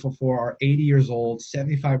very grateful for, are 80 years old,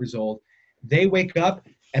 75 years old. They wake up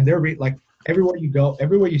and they're like, everywhere you go,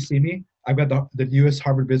 everywhere you see me, I've got the newest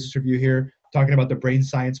Harvard Business Review here, talking about the brain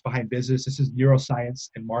science behind business. This is neuroscience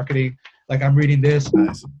and marketing. Like I'm reading this,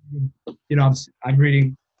 nice. I'm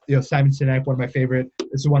reading, Simon Sinek, this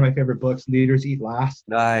is one of my favorite books, Leaders Eat Last.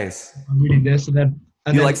 Nice. I'm reading this and then.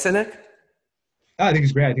 Like Sinek? I think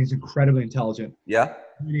it's great. I think he's incredibly intelligent. Yeah.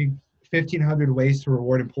 I'm reading 1,500 Ways to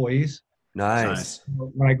Reward Employees. Nice.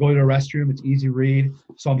 When I go to the restroom, it's easy read.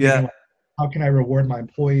 So I'm thinking, like, how can I reward my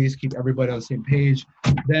employees, keep everybody on the same page?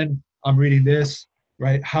 Then I'm reading this,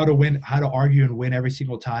 right? How to argue and win every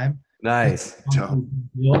single time. Nice.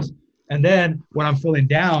 And then when I'm feeling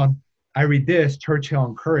down, I read this, Churchill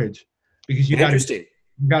and Courage, because you got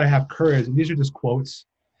to have courage. And these are just quotes.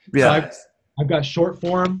 Yeah. So I've got short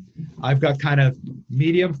form, I've got kind of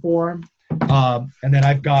medium form, and then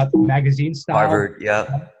I've got magazine style. Harvard,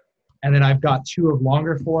 yeah. And then I've got 2 of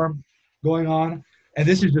longer form going on. And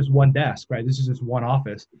this is just one desk, right? This is just one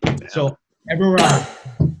office. Yeah. So everywhere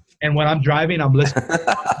and when I'm driving, I'm listening.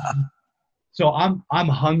 So I'm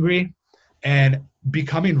hungry, and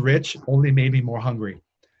becoming rich only made me more hungry.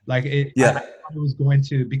 Like I was going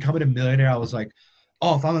to becoming a millionaire. I was like,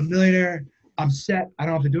 oh, if I'm a millionaire, I'm set. I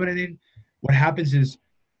don't have to do anything. What happens is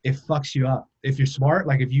it fucks you up. If you're smart,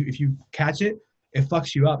 like if you catch it, it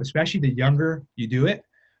fucks you up, especially the younger you do it,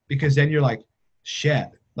 because then you're like, shit,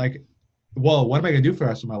 like, whoa, what am I going to do for the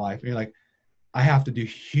rest of my life? And you're like, I have to do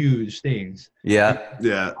huge things. Yeah.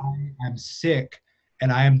 Yeah. I'm sick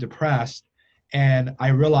and I am depressed. And I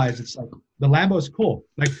realize it's like, the Lambo is cool.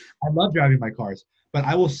 Like, I love driving my cars, but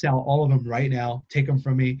I will sell all of them right now. Take them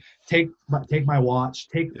from me. Take my watch.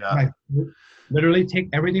 Literally take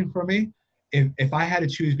everything from me. If I had to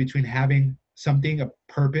choose between having something, a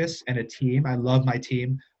purpose and a team, I love my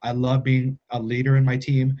team. I love being a leader in my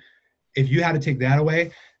team. If you had to take that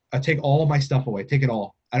away, I'd take all of my stuff away. Take it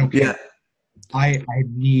all. I don't care. Yeah. I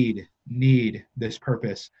need this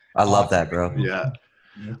purpose. I love that, bro. Yeah.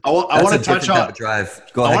 I want to touch on drive.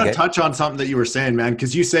 Go ahead. I want to touch on something that you were saying, man,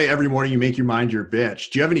 because you say every morning you make your mind your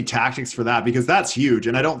bitch. Do you have any tactics for that? Because that's huge,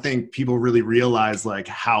 and I don't think people really realize like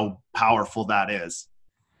how powerful that is.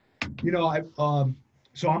 You know,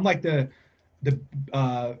 so I'm like the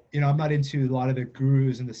I'm not into a lot of the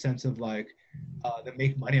gurus in the sense of like the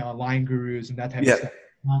make money online gurus and that type of stuff.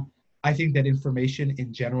 I think that information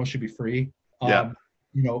in general should be free. You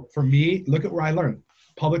know, for me, look at where I learned.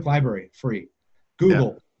 Public library, free.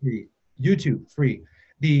 Google, free. YouTube, free.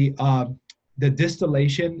 The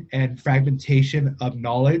distillation and fragmentation of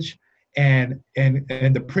knowledge and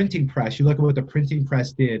the printing press. You look at what the printing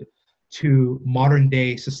press did to modern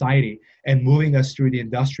day society and moving us through the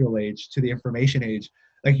industrial age to the information age.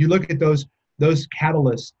 Like, you look at those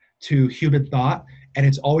catalysts to human thought, and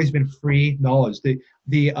it's always been free knowledge. The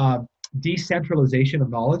decentralization of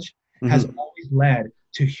knowledge has always led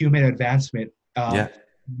to human advancement. The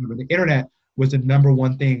internet was the number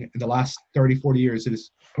one thing in the last 30, 40 years. It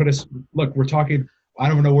has put us, look, we're talking, I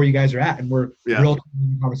don't know where you guys are at, and we're real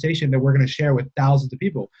conversation that we're going to share with thousands of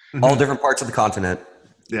people. All different parts of the continent.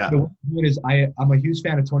 Yeah. The one is I'm a huge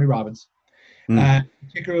fan of Tony Robbins.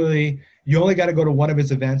 Particularly, you only got to go to one of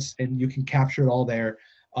his events and you can capture it all there.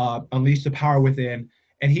 Unleash the Power Within.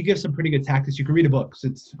 And he gives some pretty good tactics. You can read a book. So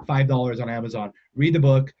it's $5 on Amazon. Read the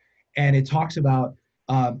book. And it talks about,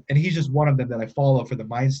 and he's just one of them that I follow for the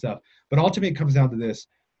mind stuff. But ultimately, it comes down to this.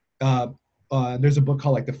 There's a book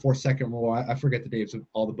called like The 4-Second Rule. I forget the names of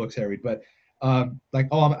all the books I read. But I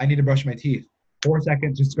need to brush my teeth. 4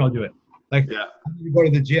 seconds, just go do it. Like, I need to go to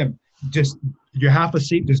the gym. Just, you're half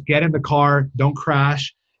asleep. Just get in the car. Don't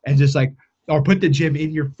crash. And just like, or put the gym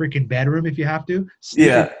in your freaking bedroom if you have to.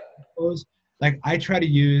 Like, I try to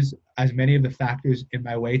use as many of the factors in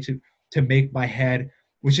my way to make my head,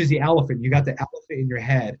 which is the elephant. You got the elephant in your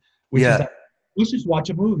head, which is like, let's just watch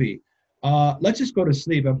a movie. Let's just go to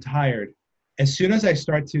sleep. I'm tired. As soon as I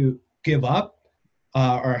start to give up,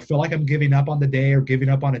 or I feel like I'm giving up on the day or giving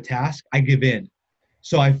up on a task, I give in.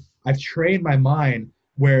 So I've trained my mind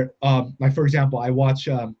where, like, for example, I watch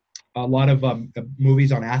a lot of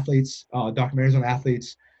movies on athletes, documentaries on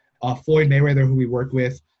athletes. Floyd Mayweather, who we work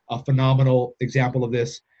with, a phenomenal example of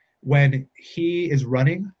this. When he is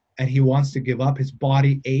running and he wants to give up, his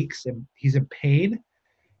body aches and he's in pain,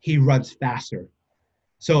 he runs faster.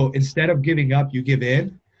 So instead of giving up, you give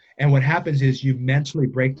in. And what happens is you mentally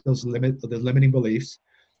break the limiting beliefs.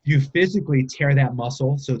 You physically tear that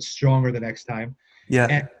muscle so it's stronger the next time.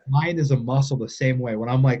 And mind is a muscle the same way. When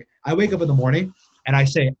I'm like, I wake up in the morning and I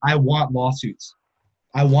say, I want lawsuits.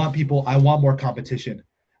 I want people. I want more competition.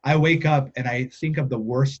 I wake up and I think of the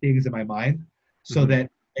worst things in my mind so that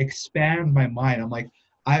expand my mind. I'm like,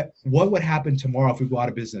 what would happen tomorrow if we go out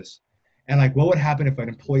of business? And like, what would happen if an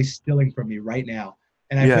employee's stealing from me right now?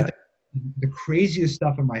 And I put the craziest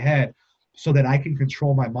stuff in my head so that I can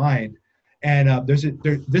control my mind. And this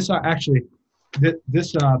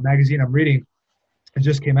magazine I'm reading, it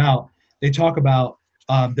just came out. They talk about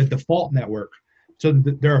the default network. So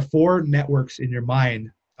there are 4 networks in your mind.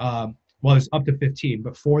 Well, it's up to 15,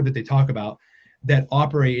 but 4 that they talk about that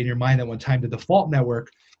operate in your mind at one time. The default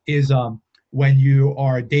network is when you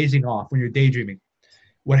are dazing off, when you're daydreaming.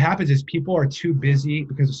 What happens is people are too busy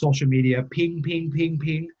because of social media. Ping, ping, ping,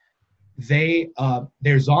 ping.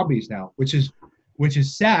 They're zombies now, which is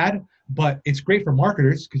sad, but it's great for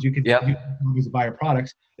marketers because you can use to buy your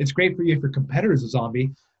products. It's great for you if your competitor's a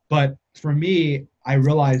zombie. But for me, I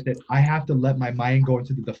realized that I have to let my mind go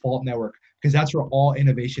into the default network, because that's where all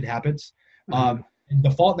innovation happens. And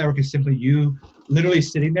default network is simply you literally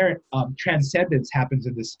sitting there. Transcendence happens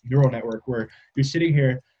in this neural network where you're sitting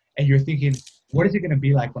here and you're thinking, what is it going to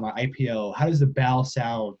be like when I IPO? How does the bell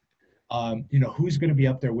sound? Who's going to be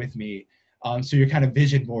up there with me? So you're kind of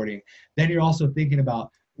vision boarding. Then you're also thinking about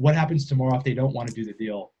what happens tomorrow if they don't want to do the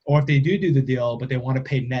deal, or if they do the deal, but they want to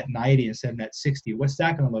pay net 90 instead of net 60. What's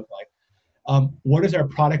that going to look like? What does our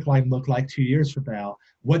product line look like 2 years from now?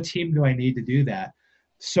 What team do I need to do that?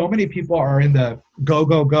 So many people are in the go,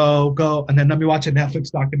 go, go, go, and then let me watch a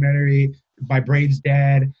Netflix documentary. My brain's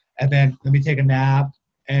dead, and then let me take a nap,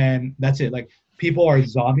 and that's it. Like, people are in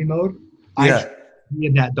zombie mode. I try to be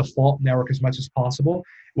in that default network as much as possible.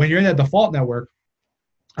 When you're in that default network,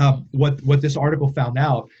 what this article found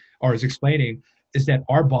out, or is explaining, is that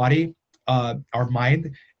our body, our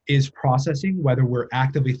mind, is processing whether we're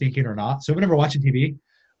actively thinking or not. So whenever we're watching TV,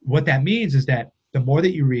 what that means is that the more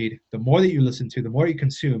that you read, the more that you listen to, the more you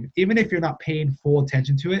consume, even if you're not paying full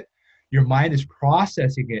attention to it, your mind is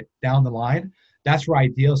processing it down the line. That's where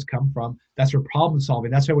ideas come from. That's where problem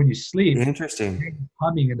solving. That's why when you sleep, you're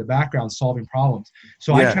humming in the background, solving problems.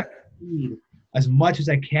 So I try to feed as much as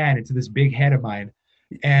I can into this big head of mine,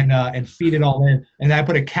 and feed it all in. And I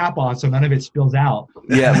put a cap on so none of it spills out.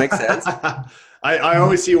 Yeah, makes sense. I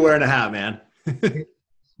always see you wearing a hat, man.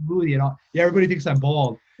 Smoothie and all. Yeah, everybody thinks I'm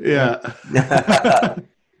bald. Yeah.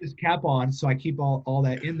 This cap on, so I keep all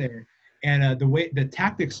that in there. And the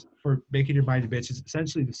tactics for making your mind a bitch is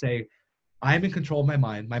essentially to say, I'm in control of my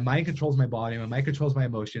mind. My mind controls my body. My mind controls my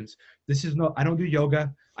emotions. I don't do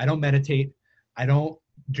yoga. I don't meditate. I don't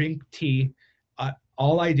drink tea.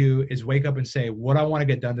 All I do is wake up and say, what I want to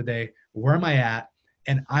get done today. Where am I at?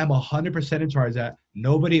 And I'm 100% in charge of that.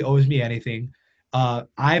 Nobody owes me anything.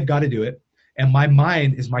 I've got to do it. And my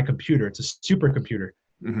mind is my computer. It's a supercomputer.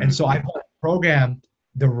 And so I've got to program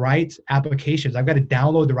the right applications. I've got to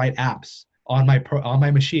download the right apps on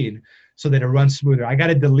my machine so that it runs smoother. I got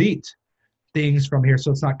to delete things from here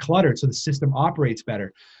so it's not cluttered, so the system operates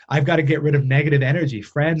better. I've got to get rid of negative energy,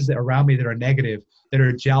 friends that are around me that are negative, that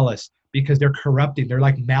are jealous, because they're corrupting. They're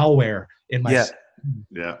like malware in my system.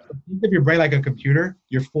 Yeah. So think of your brain like a computer.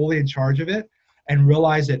 You're fully in charge of it, and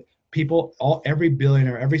realize that every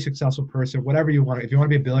billionaire, every successful person, whatever you want, if you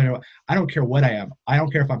want to be a billionaire, I don't care what I am. I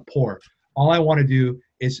don't care if I'm poor. All I want to do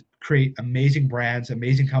is create amazing brands,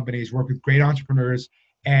 amazing companies, work with great entrepreneurs,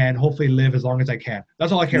 and hopefully live as long as I can.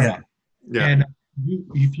 That's all I care about. Yeah. And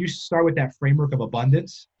if you start with that framework of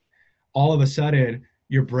abundance, all of a sudden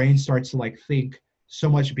your brain starts to like think so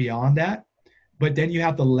much beyond that. But then you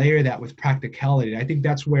have to layer that with practicality. And I think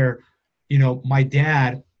that's where, my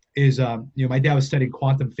dad is, my dad was studying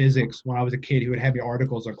quantum physics when I was a kid. He would have me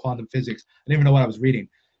articles on quantum physics. I didn't even know what I was reading.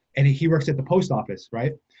 And he works at the post office,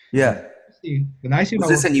 right? Yeah. The nice thing was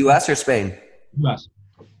this in US or Spain? US.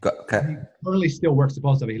 Okay. He currently still works at the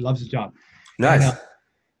post office. He loves his job. Nice.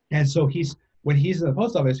 And so when he's in the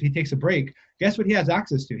post office, he takes a break. Guess what he has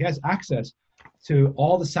access to? He has access to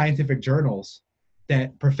all the scientific journals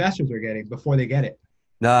that professors are getting before they get it.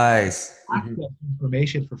 Nice. Access to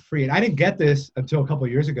information for free. And I didn't get this until a couple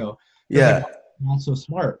of years ago. Yeah. Not so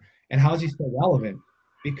smart. And how is he still relevant?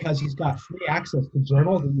 Because he's got free access to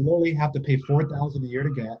journals that you only have to pay $4,000 a year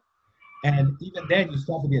to get. And even then, you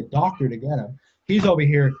still have to be a doctor to get them. He's over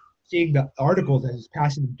here seeing the articles and he's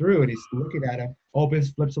passing them through, and he's looking at them,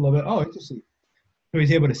 opens, flips a little bit. Oh, interesting. So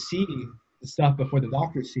he's able to see the stuff before the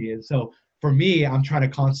doctors see it. So for me, I'm trying to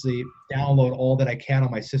constantly download all that I can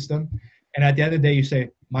on my system. And at the end of the day, you say,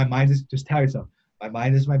 my mind is, just tell yourself, my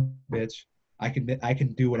mind is my bitch. I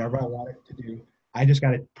can do whatever I want it to do. I just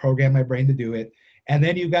got to program my brain to do it. And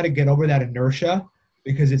then you've got to get over that inertia,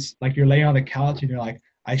 because it's like you're laying on the couch and you're like,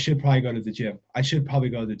 I should probably go to the gym. I should probably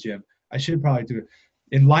go to the gym. I should probably do it.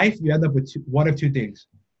 In life, you end up with one of two things: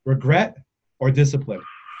 regret or discipline.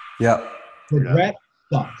 Yeah. Regret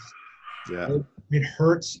sucks. Yeah. It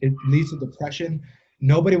hurts. It leads to depression.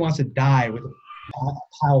 Nobody wants to die with a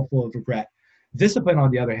pile full of regret. Discipline,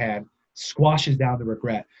 on the other hand, squashes down the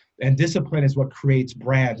regret. And discipline is what creates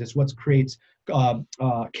brands. It's what creates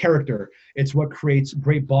character. It's what creates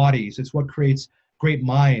great bodies. It's what creates great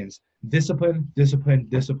minds. Discipline, discipline,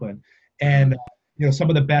 discipline. And some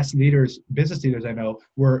of the best business leaders I know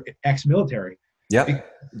were ex-military. Yeah.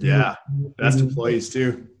 Yeah. Best employees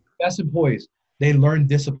too. Best employees. They learn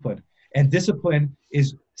discipline. And discipline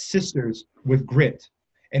is sisters with grit.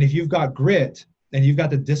 And if you've got grit and you've got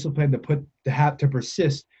the discipline to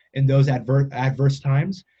persist in those adverse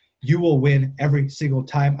times, you will win every single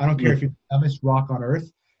time. I don't care if you're the dumbest rock on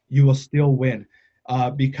earth, you will still win,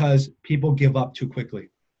 because people give up too quickly.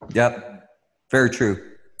 Yep. Very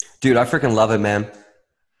true. Dude, I freaking love it, man.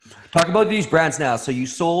 Talk about these brands now. So you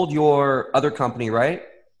sold your other company, right?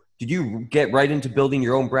 Did you get right into building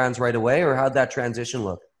your own brands right away, or how'd that transition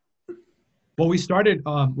look? Well, we started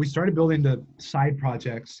building the side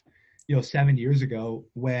projects, 7 years ago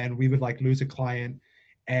when we would like lose a client,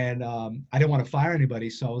 and I didn't want to fire anybody.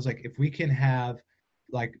 So I was like, if we can have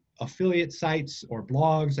like affiliate sites or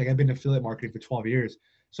blogs, like I've been in affiliate marketing for 12 years.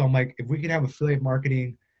 So I'm like, if we can have affiliate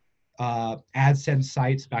marketing, AdSense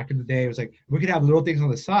sites back in the day, it was like, we could have little things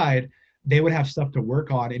on the side. They would have stuff to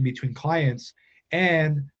work on in between clients,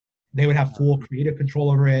 and they would have full creative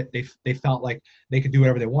control over it. They felt like they could do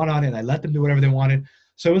whatever they want on it, and I let them do whatever they wanted.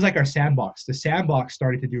 So it was like our sandbox. The sandbox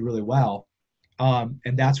started to do really well.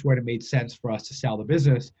 And that's where it made sense for us to sell the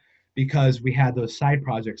business, because we had those side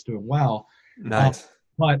projects doing well. Nice.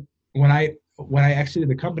 But when I exited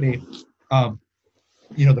the company,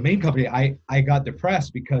 the main company, I got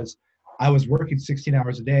depressed because I was working 16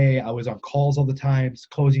 hours a day. I was on calls all the time,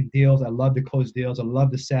 closing deals. I love to close deals. I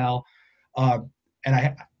love to sell. And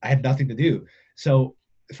I had nothing to do. So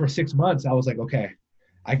for 6 months, I was like, okay,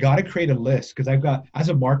 I got to create a list, because I've got, as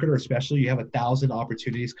a marketer especially, you have 1,000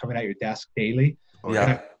 opportunities coming at your desk daily.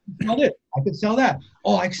 Yeah. I could sell that.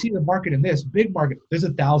 Oh, I see the market in this big market. There's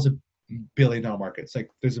 $1,000 billion market. It's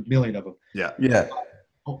like there's a million of them. Yeah. Yeah.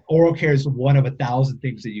 Oral care is one of 1,000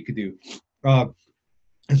 things that you could do.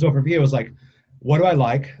 And so for me, it was like, what do I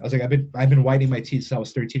like? I was like, I've been whitening my teeth since I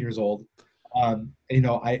was 13 years old.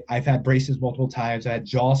 I've had braces multiple times. I had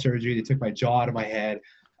jaw surgery. They took my jaw out of my head.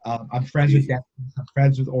 I'm friends with dentists. I'm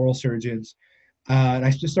friends with oral surgeons. And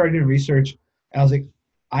I just started doing research. And I was like,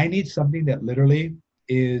 I need something that literally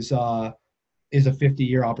is a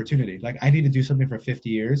 50-year opportunity. Like, I need to do something for 50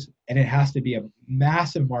 years, and it has to be a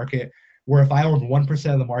massive market where if I own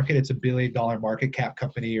 1% of the market, it's $1 billion market cap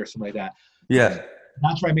company or something like that. Yeah.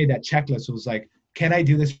 That's why I made that checklist. It was like, can I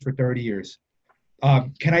do this for 30 years?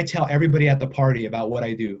 Can I tell everybody at the party about what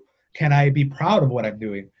I do? Can I be proud of what I'm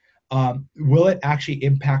doing? Will it actually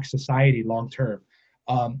impact society long term?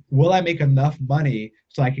 Will I make enough money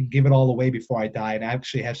so I can give it all away before I die and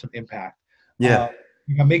actually have some impact? Yeah.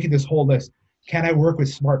 I'm making this whole list. Can I work with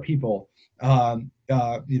smart people?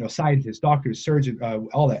 Scientists, doctors, surgeons,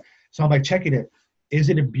 all that. So I'm like checking it. Is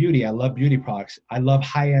it in beauty? I love beauty products. I love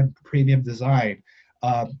high-end premium design.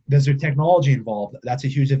 There's there technology involved? That's a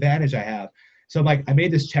huge advantage I have. So I'm like, I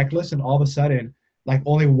made this checklist, and all of a sudden, like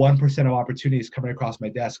only 1% of opportunities coming across my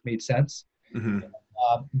desk made sense. Mm-hmm.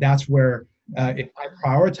 That's where if I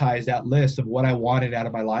prioritize that list of what I wanted out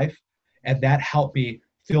of my life, and that helped me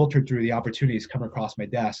filter through the opportunities coming across my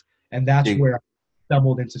desk. And that's where I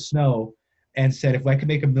stumbled into Snow and said, if I can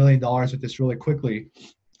make $1 million with this really quickly,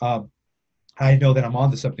 I know that I'm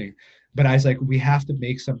onto something. But I was like, we have to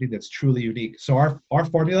make something that's truly unique. So our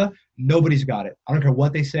formula, nobody's got it. I don't care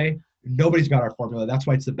what they say. Nobody's got our formula. That's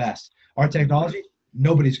why it's the best. Our technology,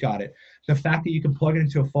 nobody's got it. The fact that you can plug it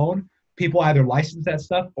into a phone, people either license that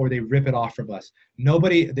stuff or they rip it off from us.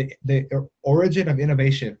 The origin of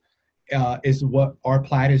innovation is what our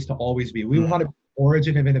plan is to always be. We want to be the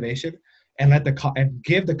origin of innovation and and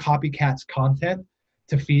give the copycats content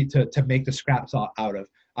to make the scraps out of.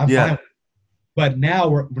 I'm fine. But now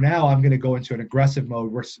I'm going to go into an aggressive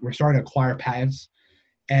mode. We're starting to acquire patents,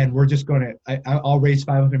 and we're just going to. I'll raise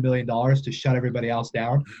 $500 million to shut everybody else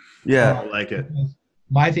down. Yeah, I like it.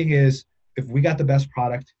 My thing is, if we got the best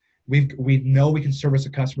product, we know we can service the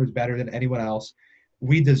customers better than anyone else.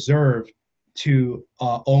 We deserve to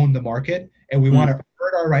own the market, and we want to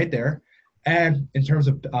earn our right there. And in terms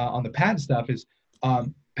of on the patent stuff, is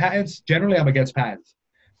patents. Generally, I'm against patents.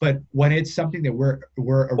 But when it's something that we're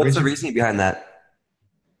what's the reasoning behind that?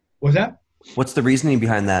 What's that? What's the reasoning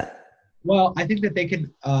behind that? Well, I think that they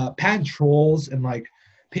can patent trolls and like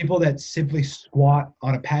people that simply squat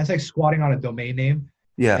on a patent. It's like squatting on a domain name.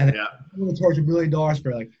 Yeah. And I'm going to charge $1 million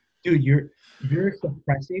for like, dude, you're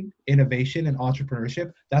suppressing innovation and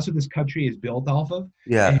entrepreneurship. That's what this country is built off of.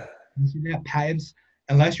 Yeah. And that patents,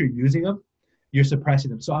 unless you're using them, you're suppressing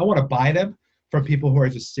them. So I want to buy them from people who are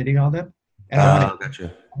just sitting on them. And I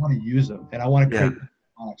want to use them, and I want to create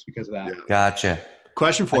products because of that. Yeah. Gotcha.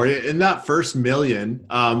 Question for you. In that first million,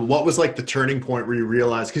 what was like the turning point where you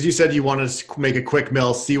realized, because you said you wanted to make a quick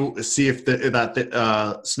mill, see if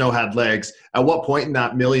that Snow had legs. At what point in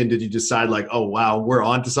that million did you decide like, oh, wow, we're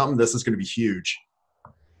on to something. This is going to be huge.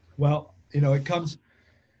 Well, it comes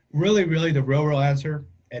really, really the real answer.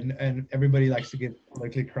 And everybody likes to give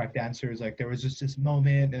politically correct answers. Like there was just this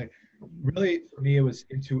moment, and really for me, it was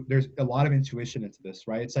there's a lot of intuition into this,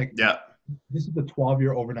 right? It's like, this is a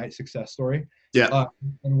 12-year overnight success story. And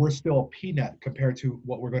we're still a peanut compared to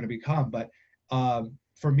what we're going to become. But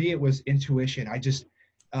for me, it was intuition.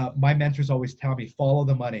 My mentors always tell me, follow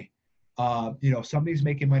the money. If somebody's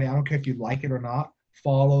making money, I don't care if you like it or not,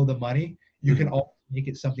 follow the money. You can always make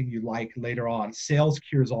it something you like later on. Sales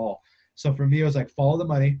cures all. So for me, it was like, follow the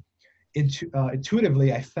money.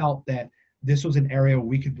 Intuitively, I felt that this was an area where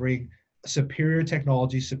we could bring superior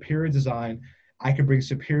technology, superior design. I could bring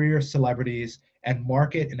superior celebrities and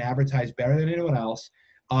market and advertise better than anyone else,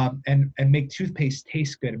 and make toothpaste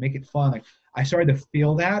taste good and make it fun. Like, I started to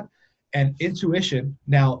feel that. And intuition,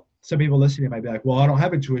 now some people listening might be like, well, I don't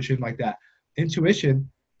have intuition like that. Intuition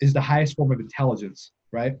is the highest form of intelligence,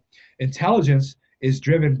 right? Intelligence is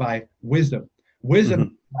driven by wisdom.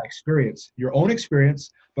 Wisdom by experience, your own experience,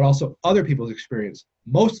 but also other people's experience,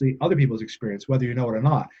 mostly other people's experience, whether you know it or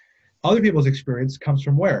not. Other people's experience comes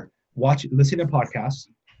from where? Listening to podcasts,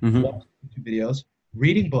 watching YouTube videos,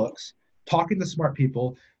 reading books, talking to smart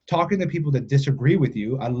people, talking to people that disagree with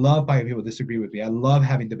you. I love finding people disagree with me. I love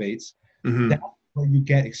having debates. That's where you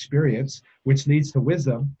get experience, which leads to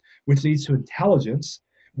wisdom, which leads to intelligence,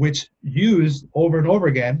 which used over and over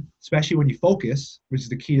again, especially when you focus, which is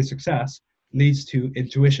the key to success, leads to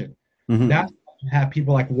intuition. That's why you have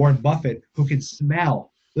people like Warren Buffett who can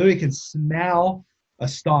literally can smell a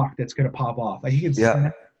stock that's going to pop off. Like, he can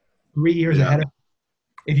smell 3 years ahead of.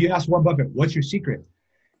 If you ask Warren Buffett, what's your secret?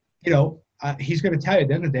 He's going to tell you at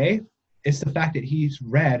the end of the day, it's the fact that he's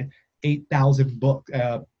read 8,000 book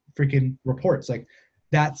freaking reports. Like,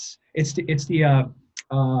 it's the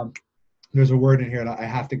there's a word in here and I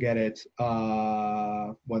have to get it.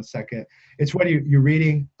 1 second. It's when you're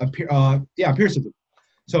reading empiricism.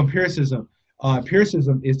 So empiricism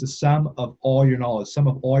is the sum of all your knowledge, sum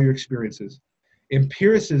of all your experiences.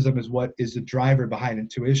 Empiricism is what is the driver behind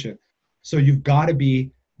intuition. So you've got to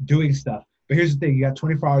be doing stuff. But here's the thing, you got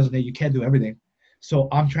 24 hours a day, you can't do everything. So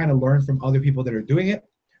I'm trying to learn from other people that are doing it,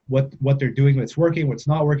 what they're doing, what's working, what's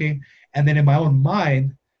not working. And then in my own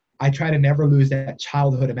mind, I try to never lose that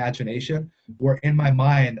childhood imagination where in my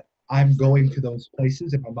mind, I'm going to those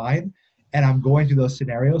places in my mind and I'm going to those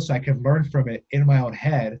scenarios so I can learn from it in my own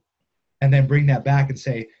head and then bring that back and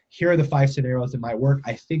say, here are the 5 scenarios that might work.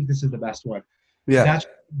 I think this is the best one. Yeah.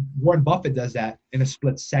 Warren Buffett does that in a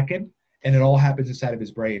split second and it all happens inside of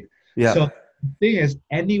his brain. Yeah. So the thing is,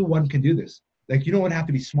 anyone can do this. Like, you don't have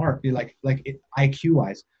to be smart, be like IQ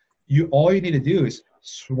wise. All you need to do is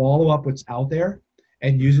swallow up what's out there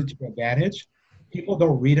and use it to your advantage. People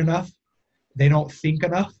don't read enough. They don't think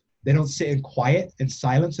enough. They don't sit in quiet and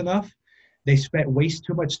silence enough. They waste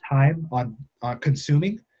too much time on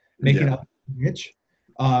consuming, making up rich.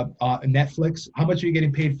 Netflix. How much are you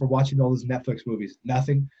getting paid for watching all those Netflix movies?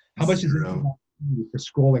 Nothing. How much is it for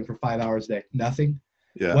scrolling for 5 hours a day? Nothing.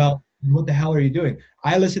 Yeah. Well, what the hell are you doing?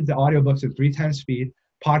 I listen to audiobooks at 3 times speed,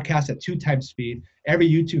 podcasts at 2 times speed, every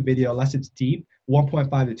YouTube video, unless it's deep,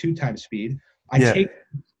 1.5 to 2 times speed.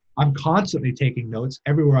 I'm constantly taking notes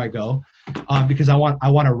everywhere I go because I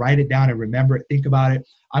want to write it down and remember it, think about it.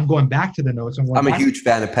 I'm going back to the notes. I'm a huge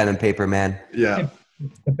fan of pen and paper, man. Yeah.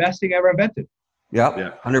 The best thing ever invented. Yep.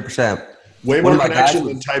 Yeah. 100%. Way more connection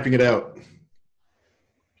than typing it out.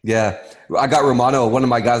 Yeah. I got Romano, one of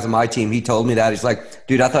my guys on my team. He told me that. He's like,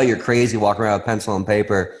 dude, I thought you're crazy walking around with pencil and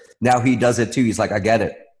paper. Now he does it too. He's like, I get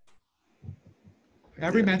it.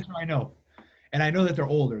 Every mentor I know, and I know that they're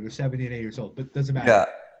older, they're 70 and 80 years old, but it doesn't matter. Yeah.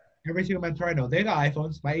 Every single mentor I know, they got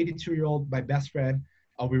iPhones. My 82-year-old, my best friend,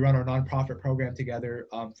 we run our nonprofit program together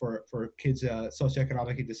for kids,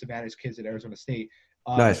 socioeconomically disadvantaged kids at Arizona State.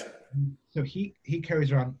 Nice. So he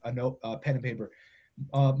carries around a pen and paper.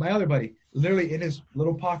 My other buddy, literally in his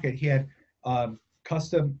little pocket, he had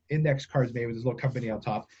custom index cards made with his little company on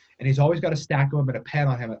top, and he's always got a stack of them and a pen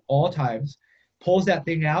on him at all times. Pulls that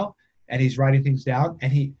thing out, and he's writing things down.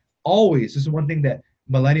 And he always, this is one thing that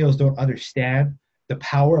millennials don't understand, the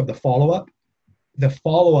power of the follow-up. The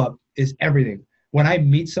follow-up is everything. When I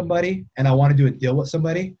meet somebody and I want to do a deal with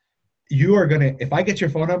somebody, you are going to, if I get your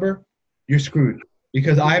phone number, you're screwed,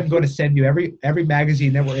 because I'm going to send you every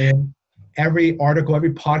magazine that we're in, every article,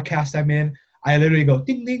 every podcast I'm in. I literally go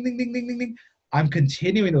ding, ding, ding, ding, ding, ding, ding. I'm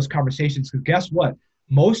continuing those conversations because guess what?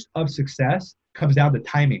 Most of success comes down to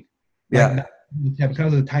timing. Yeah. It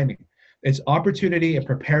comes to timing. It's opportunity and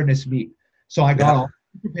preparedness meet. So I got all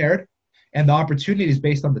prepared, and the opportunity is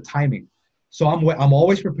based on the timing. So I'm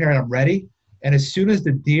always prepared. I'm ready. And as soon as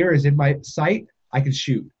the deer is in my sight, I can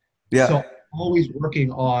shoot. Yeah. So I'm always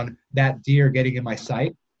working on that deer getting in my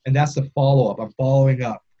sight. And that's the follow-up. I'm following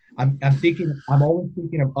up. I'm always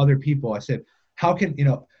thinking of other people. I said, how can,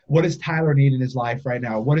 what does Tyler need in his life right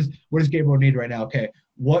now? What does Gabriel need right now? Okay.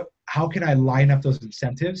 How can I line up those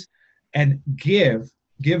incentives and give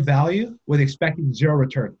value with expecting zero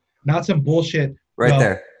return? Not some bullshit. Right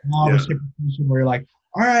there. Reciprocation where you're like,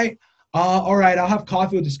 all right, I'll have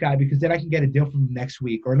coffee with this guy because then I can get a deal from him next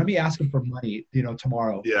week, or let me ask him for money,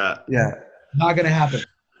 tomorrow. Yeah. Not gonna happen.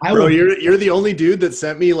 Bro, you're the only dude that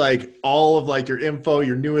sent me like all of like your info,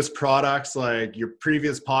 your newest products, like your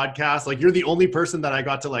previous podcast. Like you're the only person that I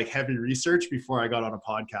got to like heavy research before I got on a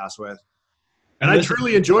podcast with. And I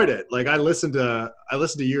truly enjoyed it. Like I listened to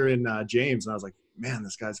you and James, and I was like, man,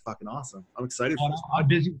 this guy's fucking awesome. I'm excited for this. I'm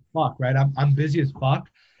busy as fuck, right? I'm busy as fuck.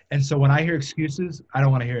 And so when I hear excuses, I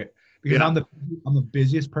don't want to hear it because I'm the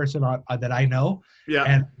busiest person that I know. Yeah.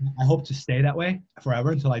 And I hope to stay that way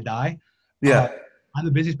forever until I die. Yeah. I'm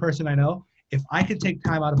the busiest person I know. If I could take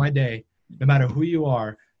time out of my day, no matter who you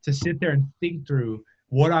are, to sit there and think through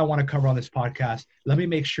what I want to cover on this podcast, let me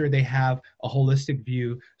make sure they have a holistic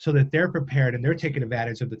view so that they're prepared and they're taking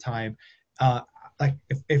advantage of the time. Like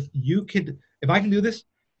if I can do this,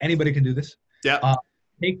 anybody can do this. Yeah.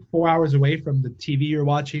 Take 4 hours away from the TV you're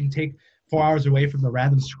watching. Take 4 hours away from the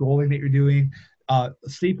random scrolling that you're doing.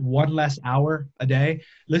 Sleep 1 less hour a day.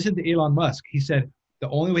 Listen to Elon Musk. He said the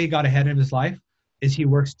only way he got ahead in his life is he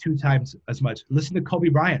works 2 times as much. Listen to Kobe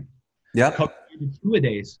Bryant. Yeah. Kobe did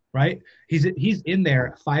 2-a-days, right? He's in there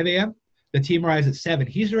at 5 a.m. The team arrives at 7.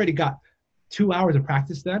 He's already got 2 hours of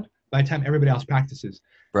practice done by the time everybody else practices.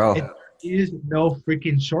 Bro. There is no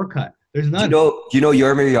freaking shortcut. There's none. Do you know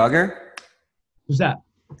Jaromir Jagr? Who's that?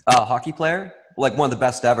 Hockey player, like one of the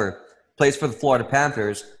best ever. Plays for the Florida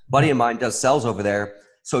Panthers. Buddy of mine does sales over there.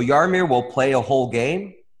 So Jaromir will play a whole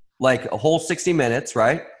game, like a whole 60 minutes,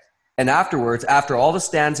 right? And afterwards, after all the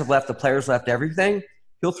stands have left, the players left everything,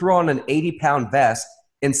 he'll throw on an 80-pound vest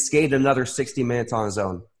and skate another 60 minutes on his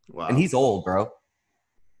own. Wow. And he's old, bro.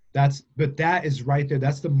 But that is right there.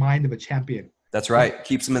 That's the mind of a champion. That's right.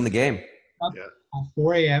 Keeps him in the game. Yeah. At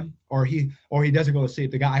 4 a.m. or he doesn't go to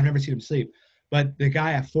sleep. The guy, I've never seen him sleep, but the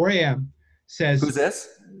guy at 4 a.m. says, "Who's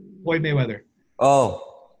this?" Floyd Mayweather.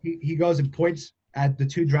 Oh. He goes and points at the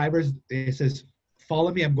 2 drivers. He says,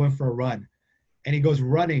 "Follow me. I'm going for a run." And he goes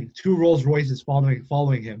running. 2 Rolls Royces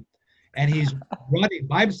following him, and he's running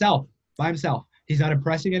by himself. He's not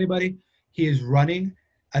impressing anybody. He is running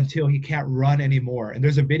until he can't run anymore. And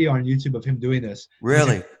there's a video on YouTube of him doing this.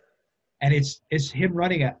 Really? And it's him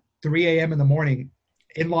running at 3 a.m. in the morning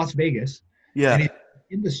in Las Vegas. Yeah. And he's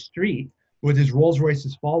in the street with his Rolls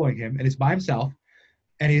Royces following him, and it's by himself.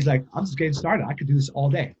 And he's like, I'm just getting started. I could do this all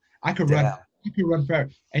day. I could run forever.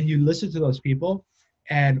 And you listen to those people,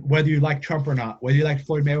 and whether you like Trump or not, whether you like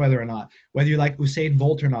Floyd Mayweather or not, whether you like Usain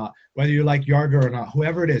Bolt or not, whether you like Jagr or not,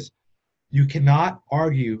 whoever it is, you cannot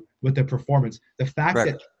argue with the performance. The fact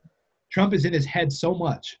that Trump is in his head so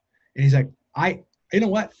much, and he's like, you know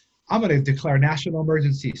what? I'm going to declare national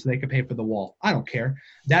emergency so they can pay for the wall. I don't care.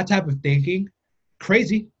 That type of thinking,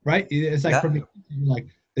 crazy, right? It's like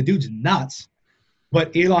the dude's nuts.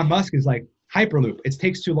 But Elon Musk is like Hyperloop. It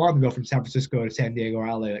takes too long to go from San Francisco to San Diego or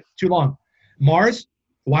LA. Like, too long. Mars,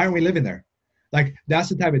 why aren't we living there? Like, that's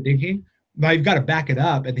the type of thinking. Now, you've got to back it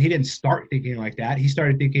up. And he didn't start thinking like that. He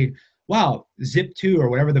started thinking, wow, Zip2 or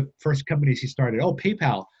whatever the first companies he started. Oh,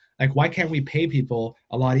 PayPal. Like, why can't we pay people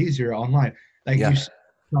a lot easier online? Like, you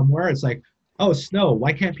somewhere, it's like, oh, snow.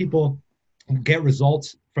 Why can't people get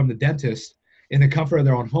results from the dentist in the comfort of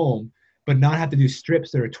their own home, but not have to do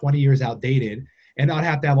strips that are 20 years outdated and not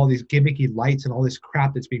have to have all these gimmicky lights and all this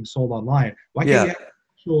crap that's being sold online? Why can't you have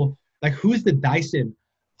actual, like, who's the Dyson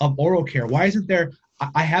of oral care? Why isn't there,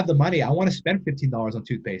 I have the money. I want to spend $15 on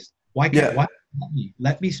toothpaste. Why can't,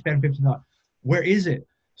 let me spend $15? Where is it?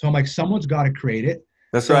 So I'm like, someone's got to create it.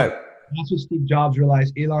 That's right. That's what Steve Jobs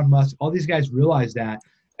realized, Elon Musk, all these guys realize that.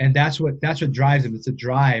 And that's what drives them. It's a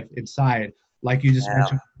drive inside, like you just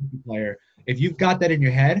mentioned, player. If you've got that in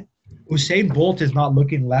your head, Usain Bolt is not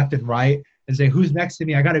looking left and right and saying, who's next to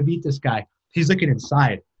me? I got to beat this guy. He's looking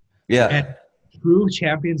inside. Yeah. And true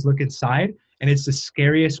champions look inside, and it's the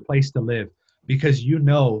scariest place to live because you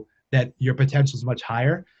know that your potential is much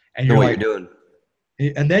higher. And you're what you're doing.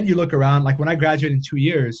 And then you look around, like when I graduated in 2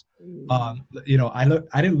 years, I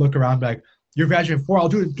didn't look around like, you're graduating 4, I'll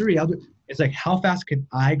do it in 3. It's like, how fast can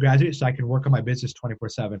I graduate so I can work on my business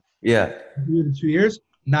 24/7? Yeah. Do it in 2 years?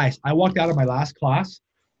 Nice. I walked out of my last class.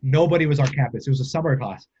 Nobody was on campus. It was a summer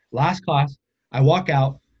class. Last class, I walk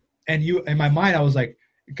out, and in my mind, I was like,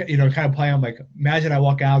 kind of playing. I'm like, imagine I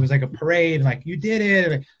walk out. There's like a parade, and like, you did it.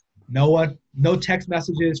 And like, no one, no text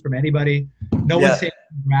messages from anybody. No one saying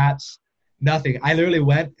congrats. Nothing. I literally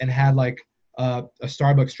went and had like a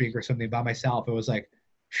Starbucks drink or something by myself. It was like,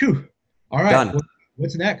 phew. All right.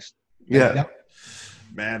 What's next? Yeah.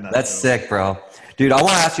 Man, that's sick, bro. Dude, I want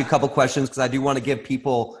to ask you a couple questions because I do want to give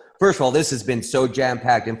people, first of all, this has been so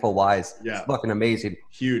jam-packed info-wise. Yeah. It's fucking amazing.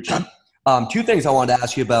 Huge. Two things I wanted to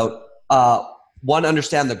ask you about. One,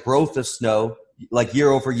 understand the growth of Snow, like year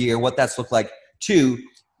over year, what that's looked like. Two,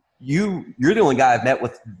 you're the only guy I've met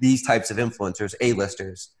with these types of influencers,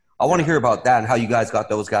 A-listers. I want to hear about that and how you guys got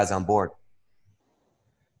those guys on board.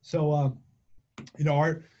 So,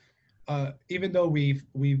 our even though we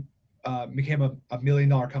became a $1 million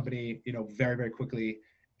company, very, very quickly,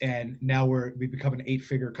 and now we've become an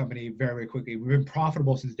 8-figure company very, very quickly. We've been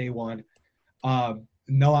profitable since day one.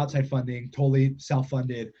 No outside funding, totally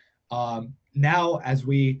self-funded. Now,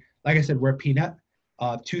 like I said, we're a peanut.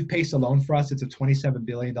 Toothpaste alone for us, it's a $27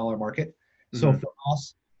 billion market. So for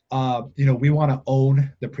us, we want to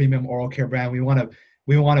own the premium oral care brand. We want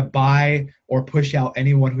to buy or push out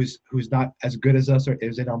anyone who's not as good as us or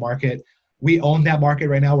is in our market. We own that market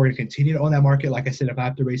right now. We're going to continue to own that market. Like I said, if I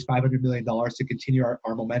have to raise $500 million to continue our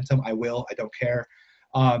momentum, I will. I don't care.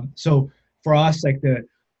 So for us, like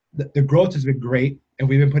the growth has been great, and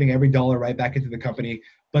we've been putting every dollar right back into the company.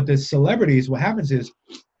 But the celebrities, what happens is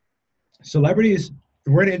celebrities,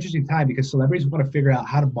 we're in an interesting time because celebrities want to figure out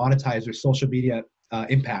how to monetize their social media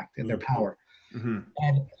impact and their power. And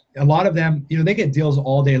a lot of them, they get deals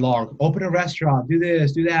all day long. Open a restaurant, do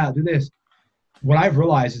this, do that, do this. What I've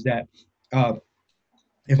realized is that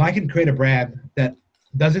if I can create a brand that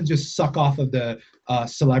doesn't just suck off of the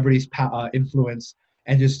celebrities' influence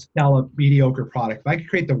and just sell a mediocre product, if I can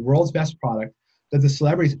create the world's best product that the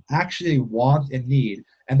celebrities actually want and need,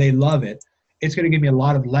 and they love it, it's going to give me a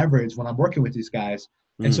lot of leverage when I'm working with these guys.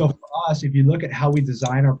 And so for us, if you look at how we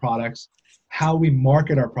design our products, how we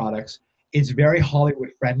market our products, it's very Hollywood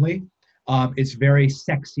friendly. It's very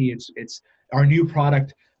sexy. It's our new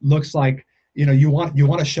product looks like, you want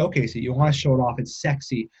to showcase it. You want to show it off. It's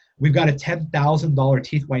sexy. We've got a $10,000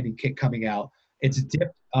 teeth whitening kit coming out. It's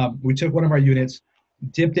dipped. We took one of our units,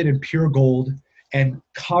 dipped it in pure gold, and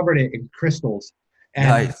covered it in crystals. And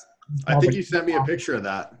nice. I think you sent me a picture of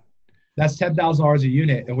that. That's $10,000 a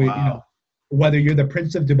unit. And we, whether you're the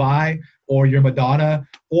Prince of Dubai or you're Madonna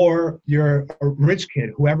or you're a rich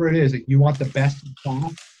kid, whoever it is, like you want the best in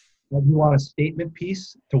class, and you want a statement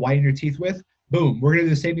piece to whiten your teeth with, boom, we're going to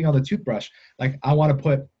do the same thing on the toothbrush. Like I want to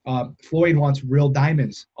put, Floyd wants real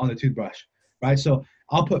diamonds on the toothbrush, right? So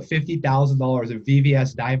I'll put $50,000 of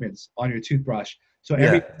VVS diamonds on your toothbrush. So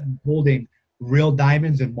everything holding real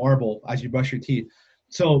diamonds and marble as you brush your teeth.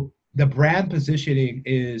 So the brand positioning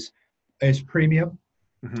is premium.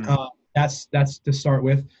 That's to start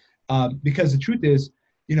with, because the truth is,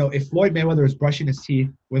 if Floyd Mayweather is brushing his teeth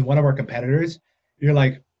with one of our competitors, you're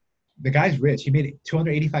like, the guy's rich. He made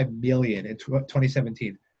 $285 million in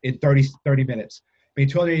 2017 in 30 minutes. Made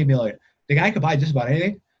 $280 million. The guy could buy just about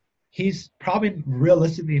anything. He's probably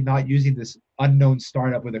realistically not using this unknown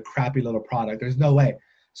startup with a crappy little product. There's no way.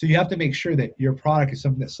 So you have to make sure that your product is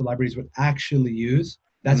something that celebrities would actually use.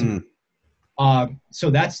 That's so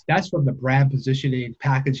that's from the brand positioning,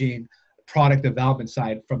 packaging, product development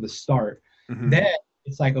side from the start. Then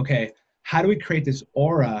it's like, okay, how do we create this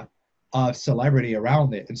aura of celebrity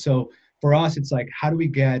around it? And so for us, it's like, how do we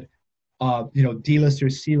get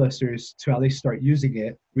D-listers, C-listers to at least start using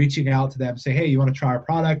it, reaching out to them, say, hey, you want to try our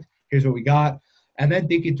product? Here's what we got. And then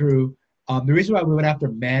thinking through the reason why we went after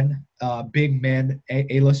men, big men,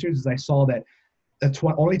 A-listers, is I saw that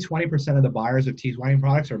only 20% of the buyers of teeth whitening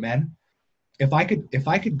products are men. If I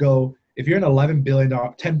could go, if you're an $11 billion,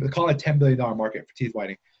 call it $10 billion market for teeth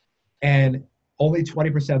whitening, and only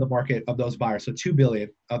 20% of the market of those buyers, so 2 billion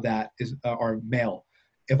of that are male.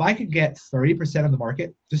 If I could get 30% of the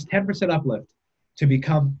market, just 10% uplift to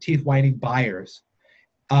become teeth whitening buyers,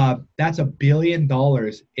 that's $1 billion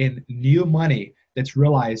in new money that's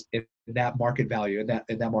realized in that market value, in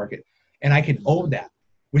that market. And I can own that,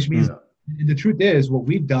 which means the truth is what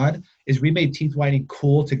we've done is we made teeth whitening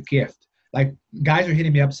cool to gift. Like guys are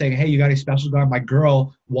hitting me up saying, hey, you got any specials going on? My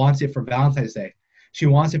girl wants it for Valentine's Day. She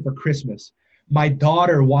wants it for Christmas. My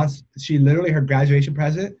daughter she literally, her graduation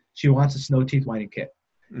present, she wants a snow teeth whitening kit.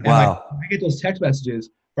 Wow. And I get those text messages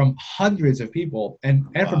from hundreds of people and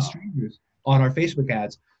from strangers on our Facebook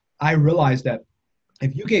ads. I realized that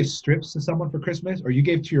if you gave strips to someone for Christmas, or you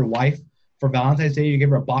gave to your wife for Valentine's Day, you gave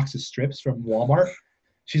her a box of strips from Walmart,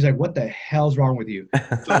 she's like, what the hell's wrong with you?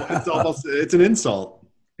 So it's an insult.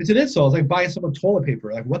 It's an insult. It's like buying someone toilet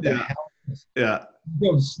paper. Like, what the hell is this? Yeah.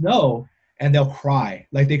 You go to snow and they'll cry.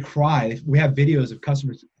 Like they cry. We have videos of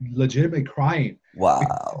customers legitimately crying. Wow.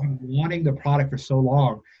 They've been wanting the product for so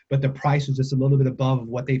long, but the price was just a little bit above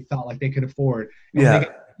what they felt like they could afford. And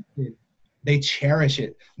they cherish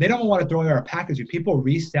it. They don't want to throw away our packaging. People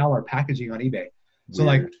resell our packaging on eBay. So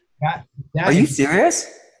like that. Are you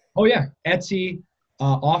serious? Oh yeah. Etsy,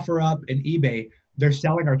 OfferUp, and eBay, they're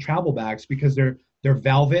selling our travel bags because they're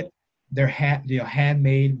velvet. They're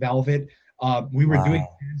handmade velvet. We were doing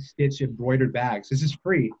Wow. hand-stitched embroidered bags. This is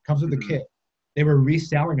free. Comes with the Mhm. kit. They were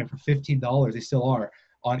reselling it for $15. They still are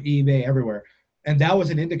on eBay everywhere. And that was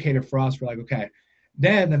an indicator for us. We're like, okay.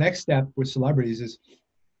 Then the next step with celebrities is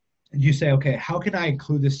you say, okay, how can I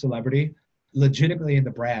include this celebrity legitimately in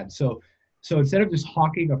the brand? So instead of just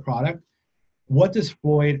hawking a product, what does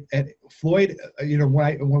Floyd and Floyd,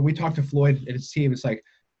 when we talk to Floyd and his team, it's like,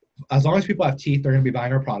 as long as people have teeth, they're going to be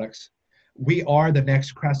buying our products. We are the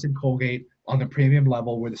next Crest and Colgate on the premium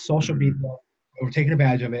level. We're the social media. Mhm. We're taking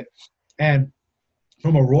advantage of it. And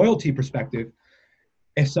from a royalty perspective,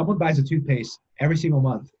 if someone buys a toothpaste every single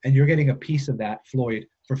month and you're getting a piece of that, Floyd,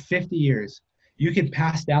 for 50 years, you can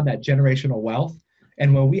pass down that generational wealth.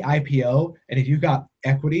 And when we IPO, and if you've got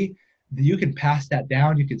equity, you can pass that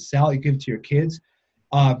down. You can sell it, you give it to your kids.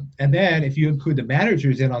 And then if you include the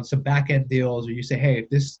managers in on some back end deals, or you say, hey, if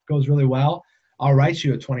this goes really well, I'll write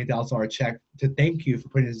you a $20,000 check to thank you for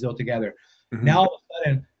putting this deal together. Mhm. Now, all of a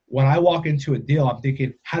sudden, when I walk into a deal, I'm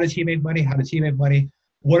thinking, how does he make money? How does he make money?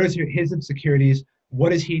 What is his insecurities? What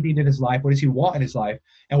does he need in his life? What does he want in his life?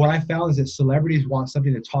 And what I found is that celebrities want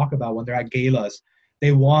something to talk about when they're at galas.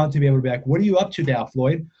 They want to be able to be like, what are you up to now,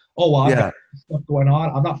 Floyd? Oh, well, I've got Yeah. stuff going on.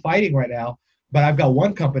 I'm not fighting right now, but I've got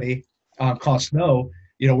one company called Snow.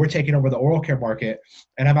 We're taking over the oral care market,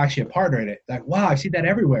 and I'm actually a partner in it. Like, wow, I see that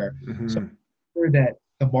everywhere. So Mhm. sure that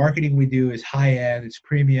the marketing we do is high end, it's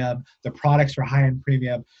premium. The products are high end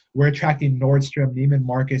premium. We're attracting Nordstrom, Neiman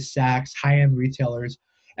Marcus, Saks, high end retailers,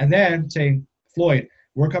 and then saying, Floyd,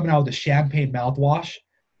 we're coming out with a champagne mouthwash,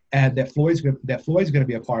 and that Floyd's going to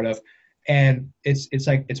be a part of. And it's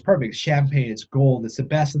like it's perfect. Champagne, it's gold, it's the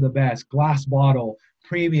best of the best, glass bottle,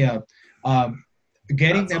 premium. Um,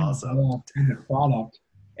 Getting That's them awesome. involved in the product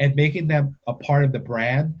and making them a part of the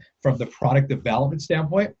brand from the product development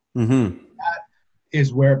standpoint Mm-hmm.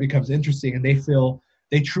 is where it becomes interesting, and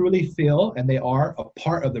they truly feel and they are a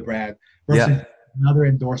part of the brand versus Yeah. another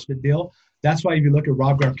endorsement deal. That's why if you look at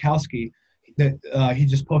Rob Gronkowski, that he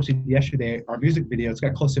just posted yesterday our music video. It's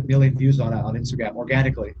got close to 1 million views on it on Instagram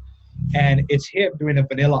organically, and it's him doing a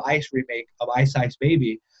Vanilla Ice remake of Ice Ice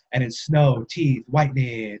Baby, and it's snow, teeth,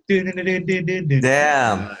 whitening. Dun, dun, dun, dun, dun, dun.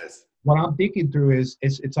 Damn. Nice. What I'm thinking through is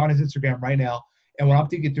it's on his Instagram right now, and what I'm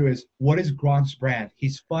thinking through is what is Gronk's brand?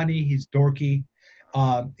 He's funny, he's dorky,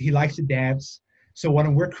 he likes to dance. So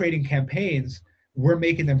when we're creating campaigns, we're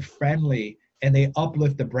making them friendly and they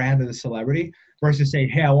uplift the brand of the celebrity versus saying,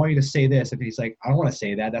 "Hey, I want you to say this," and he's like, "I don't want to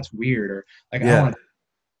say that. That's weird," or like, "I don't Yeah. want."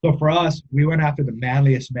 So for us, we went after the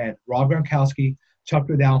manliest men: Rob Gronkowski, Chuck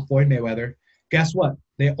Liddell, Floyd Mayweather. Guess what?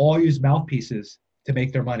 They all use mouthpieces to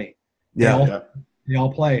make their money. They Yeah. all Yeah. they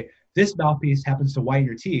all play. This mouthpiece happens to whiten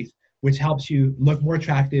your teeth, which helps you look more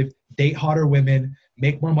attractive, date hotter women,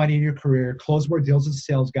 make more money in your career, close more deals as a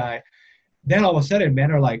sales guy. Then all of a sudden,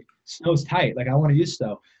 men are like, Snow's tight. Like, I want to use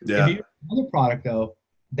Snow. If you Yeah. use another product, though,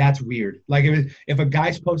 that's weird. Like, if a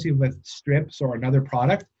guy's posting with strips or another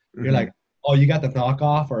product, you're like, Mhm. oh, you got the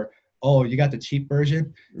knockoff, or oh, you got the cheap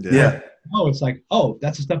version. Yeah. Where, Yeah. no, it's like, oh,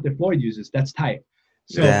 that's the stuff that Floyd uses. That's tight.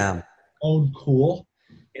 So, Yeah. Damn. own cool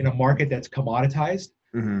in a market that's commoditized,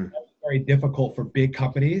 Mhm. very difficult for big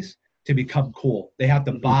companies to become cool. They have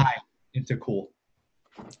to Mhm. buy into cool.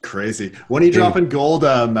 Crazy. When are you Dude. dropping gold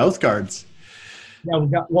mouth guards? Yeah,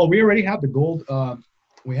 we already have the gold.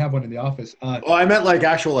 We have one in the office. Oh, I meant like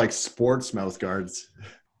actual like sports mouth guards.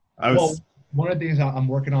 I Well, was. one of the things I'm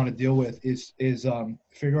working on to deal with is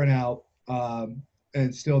figuring out,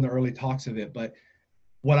 and still in the early talks of it. But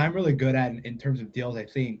what I'm really good at in terms of deals, I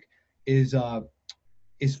think, is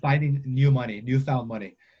finding new money, newfound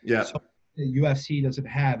money. Yeah. So the UFC doesn't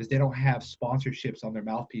have is they don't have sponsorships on their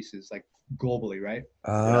mouthpieces like globally, right?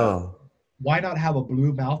 Yeah. Oh. Why not have a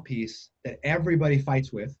blue mouthpiece that everybody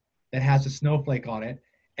fights with that has a snowflake on it,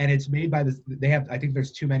 and it's made by they have, I think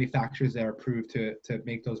there's 2 manufacturers that are approved to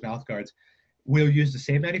make those mouth guards. We'll use the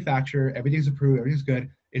same manufacturer, everything's approved, everything's good.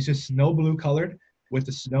 It's just snow blue colored with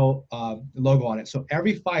the snow logo on it. So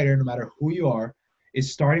every fighter, no matter who you are,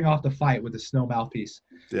 is starting off the fight with a snow mouthpiece.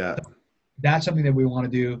 Yeah. That's something that we want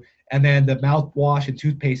to do. And then the mouthwash and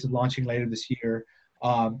toothpaste is launching later this year,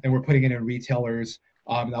 and we're putting it in retailers.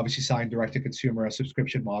 And obviously signed direct to consumer, a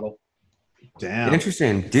subscription model. Damn.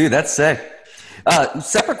 Interesting. Dude, that's sick.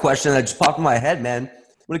 Separate question that just popped in my head, man.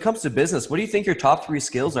 When it comes to business, what do you think your top 3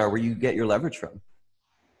 skills are where you get your leverage from?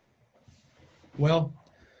 Well,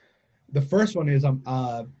 the first one is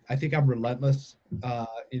I think I'm relentless.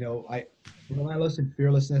 I relentless and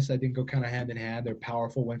fearlessness I think go kind of hand in hand. They're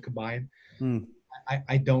powerful when combined. Hmm.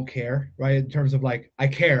 I don't care, right? In terms of like I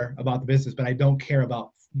care about the business, but I don't care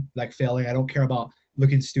about like failing. I don't care about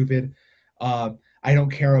looking stupid. I don't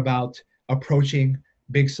care about approaching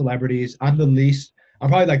big celebrities. I'm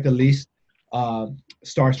probably like the least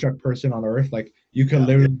starstruck person on earth. Like you could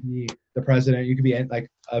literally be the president, you could be like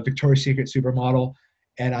a Victoria's Secret supermodel,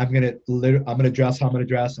 and I'm gonna dress how I'm gonna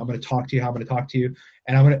dress. I'm gonna talk to you how I'm gonna talk to you,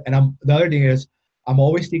 and the other thing is I'm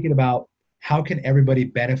always thinking about how can everybody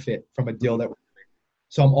benefit from a deal that we're doing.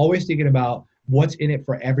 So I'm always thinking about what's in it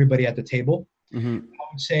for everybody at the table. Mm-hmm. I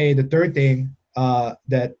would say the third thing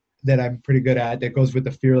that I'm pretty good at, that goes with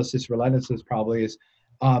the fearlessness, relentlessness probably, is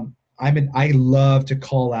I love to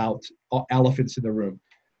call out elephants in the room.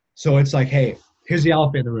 So it's like, hey, here's the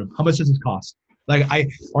elephant in the room. How much does this cost? Like I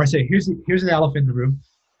say, here's an elephant in the room.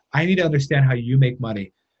 I need to understand how you make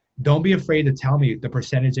money. Don't be afraid to tell me the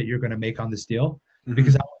percentage that you're going to make on this deal,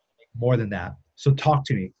 because I want to make more than that. So talk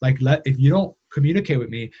to me. Like, if you don't communicate with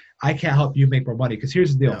me, I can't help you make more money. Because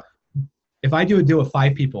here's the deal. Yeah. If I do a deal with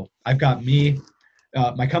 5 people, I've got me,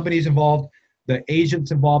 my company's involved, the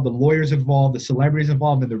agents involved, the lawyers involved, the celebrities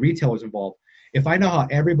involved, and the retailers involved. If I know how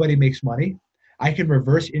everybody makes money, I can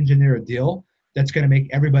reverse engineer a deal that's going to make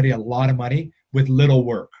everybody a lot of money with little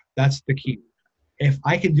work. That's the key. If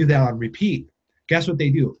I can do that on repeat, guess what they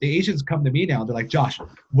do? The agents come to me now. They're like, Josh,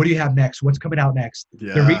 what do you have next? What's coming out next?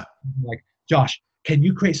 Yeah. They're like, Josh, can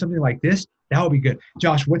you create something like this? That would be good.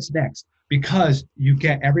 Josh, what's next? Because you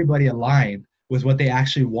get everybody aligned with what they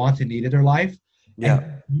actually want and need in their life. Yeah.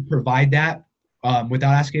 And you provide that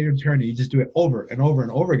without asking in return. You just do it over and over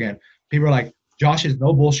and over again. People are like, Josh is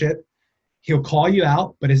no bullshit. He'll call you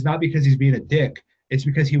out, but it's not because he's being a dick. It's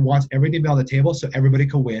because he wants everything to be on the table so everybody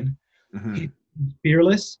can win. Mm-hmm. He's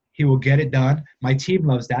fearless. He will get it done. My team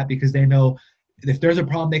loves that because they know if there's a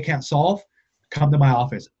problem they can't solve, come to my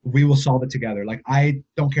office. We will solve it together. Like, I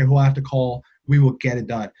don't care who I have to call. We will get it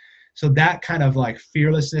done. So that kind of like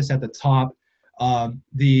fearlessness at the top,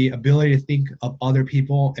 the ability to think of other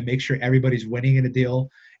people and make sure everybody's winning in a deal,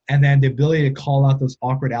 and then the ability to call out those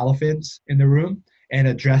awkward elephants in the room and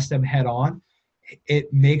address them head on,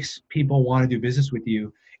 it makes people want to do business with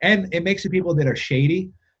you. And it makes the people that are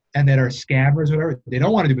shady and that are scammers or whatever, they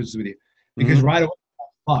don't want to do business with you. Because right away,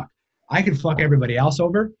 fuck, I can fuck everybody else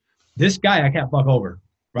over. This guy I can't fuck over,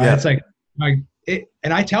 right? Yeah. It's like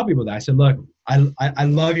and I tell people that. I said, look, I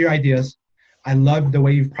love your ideas. I love the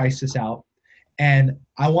way you've priced this out. And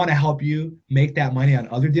I want to help you make that money on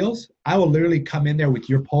other deals. I will literally come in there with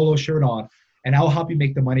your polo shirt on, and I will help you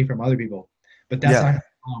make the money from other people. But that's not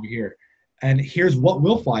over here. And here's what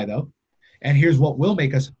will fly, though. And here's what will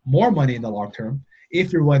make us more money in the long term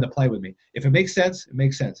if you're willing to play with me. If it makes sense, it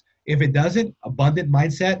makes sense. If it doesn't, abundant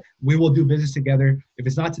mindset, we will do business together. If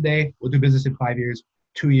it's not today, we'll do business in 5 years,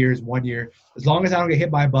 2 years, 1 year. As long as I don't get hit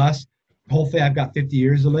by a bus, hopefully I've got 50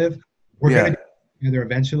 years to live. We're going to be together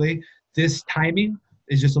eventually. This timing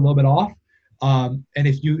is just a little bit off. And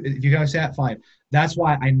if you guys say that, fine. That's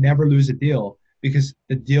why I never lose a deal, because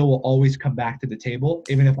the deal will always come back to the table,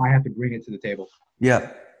 even if I have to bring it to the table.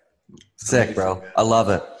 Yeah. Sick, bro. I love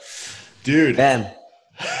it. Dude. Ben.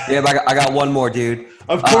 Yeah, I got one more, dude.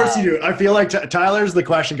 Of course you do. I feel like Tyler's the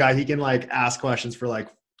question guy. He can like ask questions for like.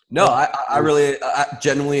 No, I really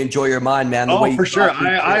genuinely enjoy your mind, man. Oh, for sure.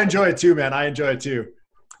 I enjoy it too, man. I enjoy it too.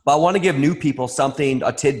 But I want to give new people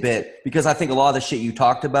a tidbit, because I think a lot of the shit you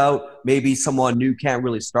talked about, maybe someone new can't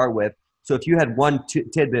really start with. So if you had one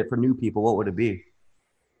tidbit for new people, what would it be?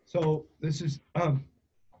 So this is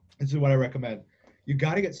what I recommend. You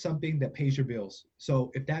got to get something that pays your bills.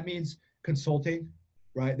 So if that means consulting,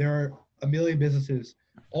 right? There are a million businesses.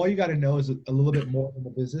 All you got to know is a little bit more than the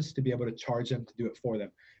business to be able to charge them to do it for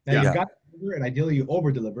them. Now you've got to deliver, and ideally you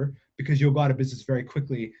over deliver, because you'll go out of business very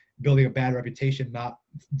quickly building a bad reputation, not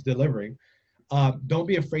delivering. Don't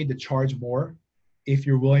be afraid to charge more if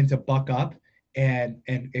you're willing to buck up and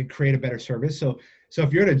create a better service. So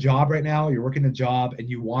if you're at a job right now, you're working a job and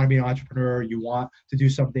you want to be an entrepreneur, you want to do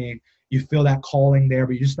something, you feel that calling there,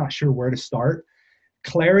 but you're just not sure where to start.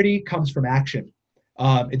 Clarity comes from action.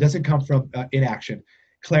 It doesn't come from inaction.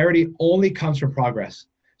 Clarity only comes from progress.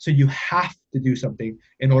 So you have to do something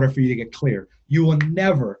in order for you to get clear. You will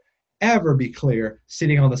never, ever be clear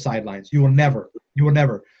sitting on the sidelines. You will never.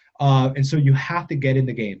 And so you have to get in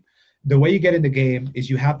the game. The way you get in the game is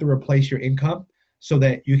you have to replace your income so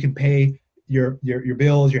that you can pay your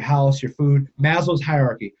bills, your house, your food. Maslow's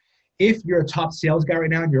hierarchy. If you're a top sales guy right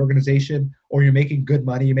now in your organization, or you're making good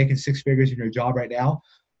money, you're making 6 figures in your job right now,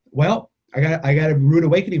 well, I got a rude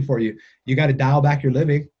awakening for you. You got to dial back your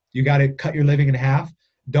living. You got to cut your living in half.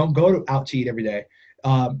 Don't go out to eat every day.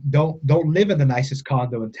 Don't live in the nicest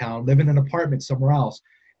condo in town. Live in an apartment somewhere else.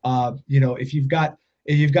 If you've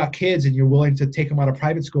got kids and you're willing to take them out of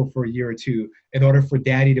private school for a year or two in order for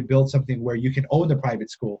daddy to build something where you can own the private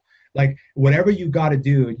school, Like whatever you got to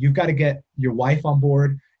do, you've got to get your wife on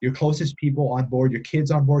board, your closest people on board, your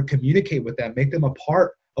kids on board, communicate with them, make them a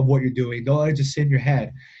part of what you're doing. Don't let it just sit in your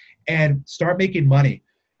head, and start making money.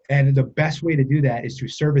 And the best way to do that is through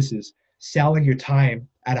services, selling your time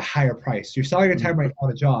at a higher price. You're selling your time right now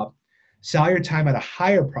on a job, sell your time at a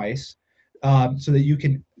higher price, so that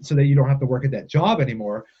you don't have to work at that job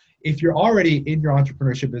anymore. If you're already in your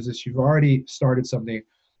entrepreneurship business, you've already started something,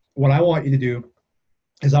 what I want you to do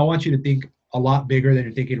is I want you to think a lot bigger than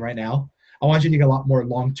you're thinking right now. I want you to think a lot more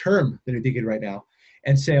long-term than you're thinking right now,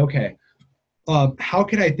 and say, okay, how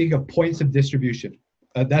can I think of points of distribution?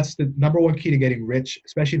 That's the number one key to getting rich,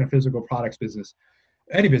 especially in a physical products business,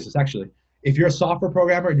 any business actually. If you're a software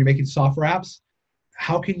programmer and you're making software apps,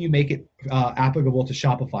 how can you make it applicable to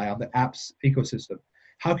Shopify on the apps ecosystem?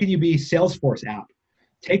 How can you be Salesforce app?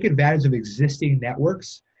 Take advantage of existing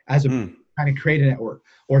networks as a trying to create a network,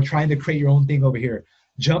 or trying to create your own thing over here.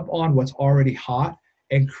 Jump on what's already hot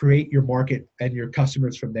and create your market and your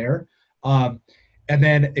customers from there. And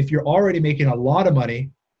then if you're already making a lot of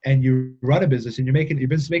money and you run a business and your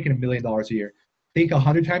business is making $1 million a year, think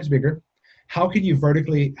 100 times bigger. How can you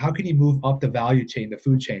move up the value chain, the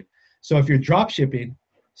food chain? So if you're drop shipping,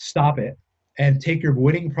 stop it and take your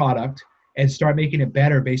winning product and start making it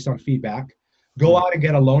better based on feedback. Go out and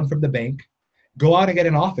get a loan from the bank. Go out and get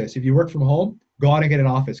an office. If you work from home, go out and get an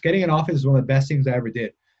office. Getting an office is one of the best things I ever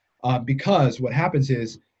did, because what happens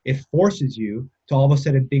is it forces you to all of a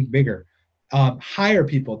sudden think bigger. Hire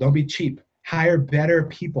people. Don't be cheap. Hire better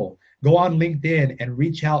people. Go on LinkedIn and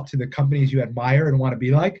reach out to the companies you admire and want to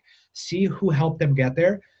be like. See who helped them get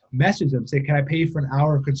there. Message them. Say, can I pay you for an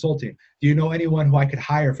hour of consulting? Do you know anyone who I could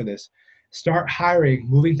hire for this? Start hiring,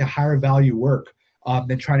 moving to higher value work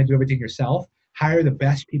than trying to do everything yourself. Hire the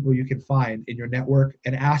best people you can find in your network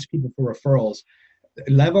and ask people for referrals.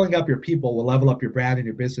 Leveling up your people will level up your brand and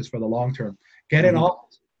your business for the long term. Get it all,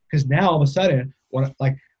 because now all of a sudden, when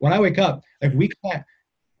I wake up, like we can't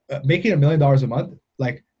making $1 million a month,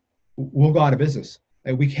 like we'll go out of business.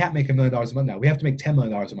 Like we can't make $1 million a month now. We have to make $10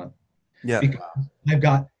 million a month. Yeah. Because I've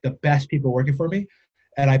got the best people working for me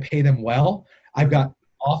and I pay them well. I've got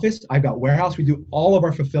office, I've got warehouse. We do all of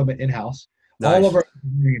our fulfillment in-house, all of our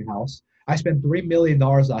engineering in-house. I spent $3 million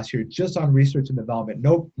last year just on research and development.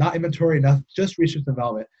 No, not inventory, enough, just research and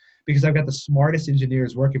development, because I've got the smartest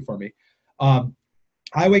engineers working for me.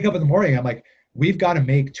 I wake up in the morning, I'm like, we've got to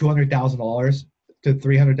make $200,000 to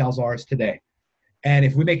 $300,000 today. And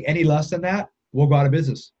if we make any less than that, we'll go out of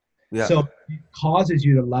business. Yeah. So it causes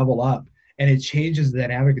you to level up, and it changes the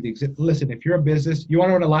dynamic of the exit. Listen, if you're in business, you want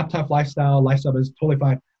to run a laptop lifestyle is totally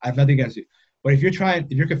fine. I have nothing against you. But if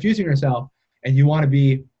you're confusing yourself and you want to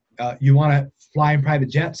be, you want to fly in private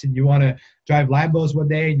jets and you want to drive Lambos one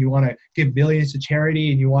day and you want to give billions to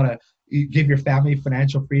charity and you want to give your family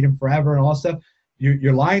financial freedom forever and all that stuff,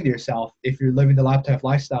 you're lying to yourself if you're living the laptop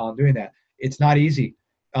lifestyle and doing that. It's not easy.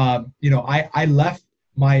 I left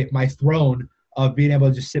my throne of being able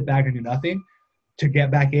to just sit back and do nothing to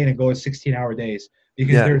get back in and go 16-hour days,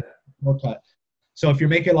 because there's no cut. So if you're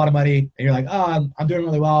making a lot of money and you're like, oh, I'm doing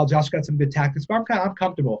really well, Josh got some good tactics, but I'm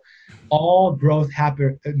comfortable. No growth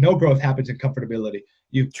happens in comfortability.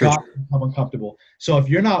 You've got to become uncomfortable. So if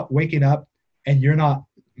you're not waking up and you're not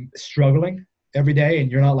struggling every day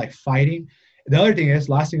and you're not like fighting, the other thing is,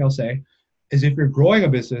 last thing I'll say, is if you're growing a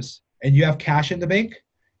business and you have cash in the bank,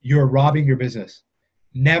 you're robbing your business.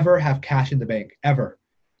 Never have cash in the bank, ever.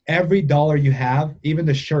 Every dollar you have, even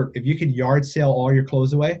the shirt, if you can yard sale all your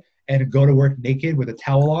clothes away and go to work naked with a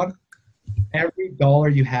towel on, every dollar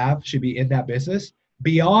you have should be in that business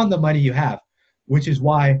beyond the money you have, which is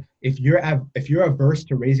why if you're averse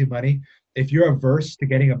to raising money, if you're averse to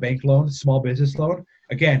getting a bank loan, small business loan,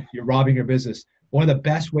 again, you're robbing your business. One of the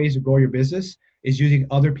best ways to grow your business is using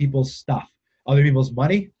other people's stuff, other people's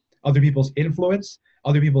money, other people's influence,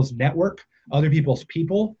 other people's network, other people's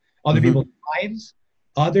people, other people's minds.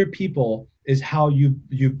 Other people is how you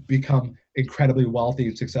become incredibly wealthy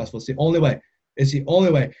and successful. It's the only way. It's the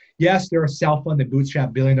only way. Yes, there are self-funded,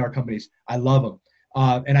 bootstrap, billion-dollar companies. I love them.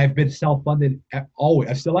 And I've been self-funded always.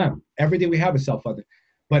 I still am. Everything we have is self-funded.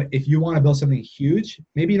 But if you want to build something huge,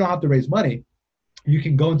 maybe you don't have to raise money. You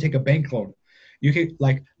can go and take a bank loan. You can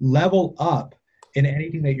like level up in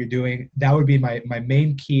anything that you're doing. That would be my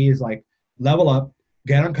main key, is like level up,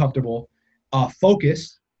 get uncomfortable,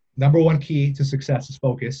 focus. Number one key to success is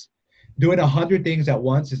focus. Doing 100 things at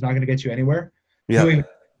once is not going to get you anywhere. Yeah. Doing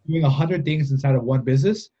 100 things inside of one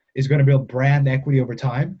business is going to build brand equity over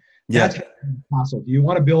time. Yeah. That's possible. Do you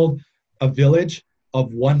want to build a village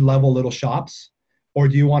of one level little shops, or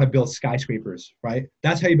do you want to build skyscrapers, right?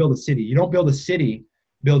 That's how you build a city. You don't build a city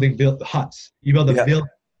building huts. You build a village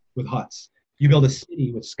with huts. You build a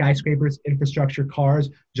city with skyscrapers, infrastructure, cars,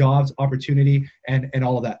 jobs, opportunity, and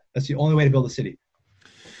all of that. That's the only way to build a city.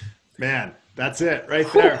 Man, that's it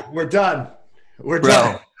right there. We're done. We're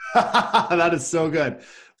done. That is so good.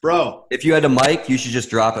 Bro. If you had a mic, you should just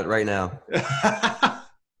drop it right now.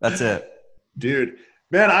 That's it. Dude.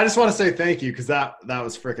 Man, I just want to say thank you because that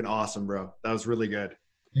was freaking awesome, bro. That was really good.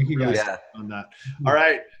 Thank you guys on that. All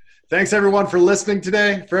right. Thanks everyone for listening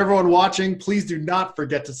today. For everyone watching, please do not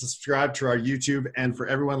forget to subscribe to our YouTube. And for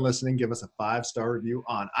everyone listening, give us a 5-star review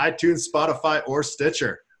on iTunes, Spotify, or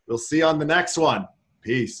Stitcher. We'll see you on the next one.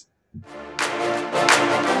 Peace.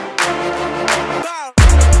 Wow.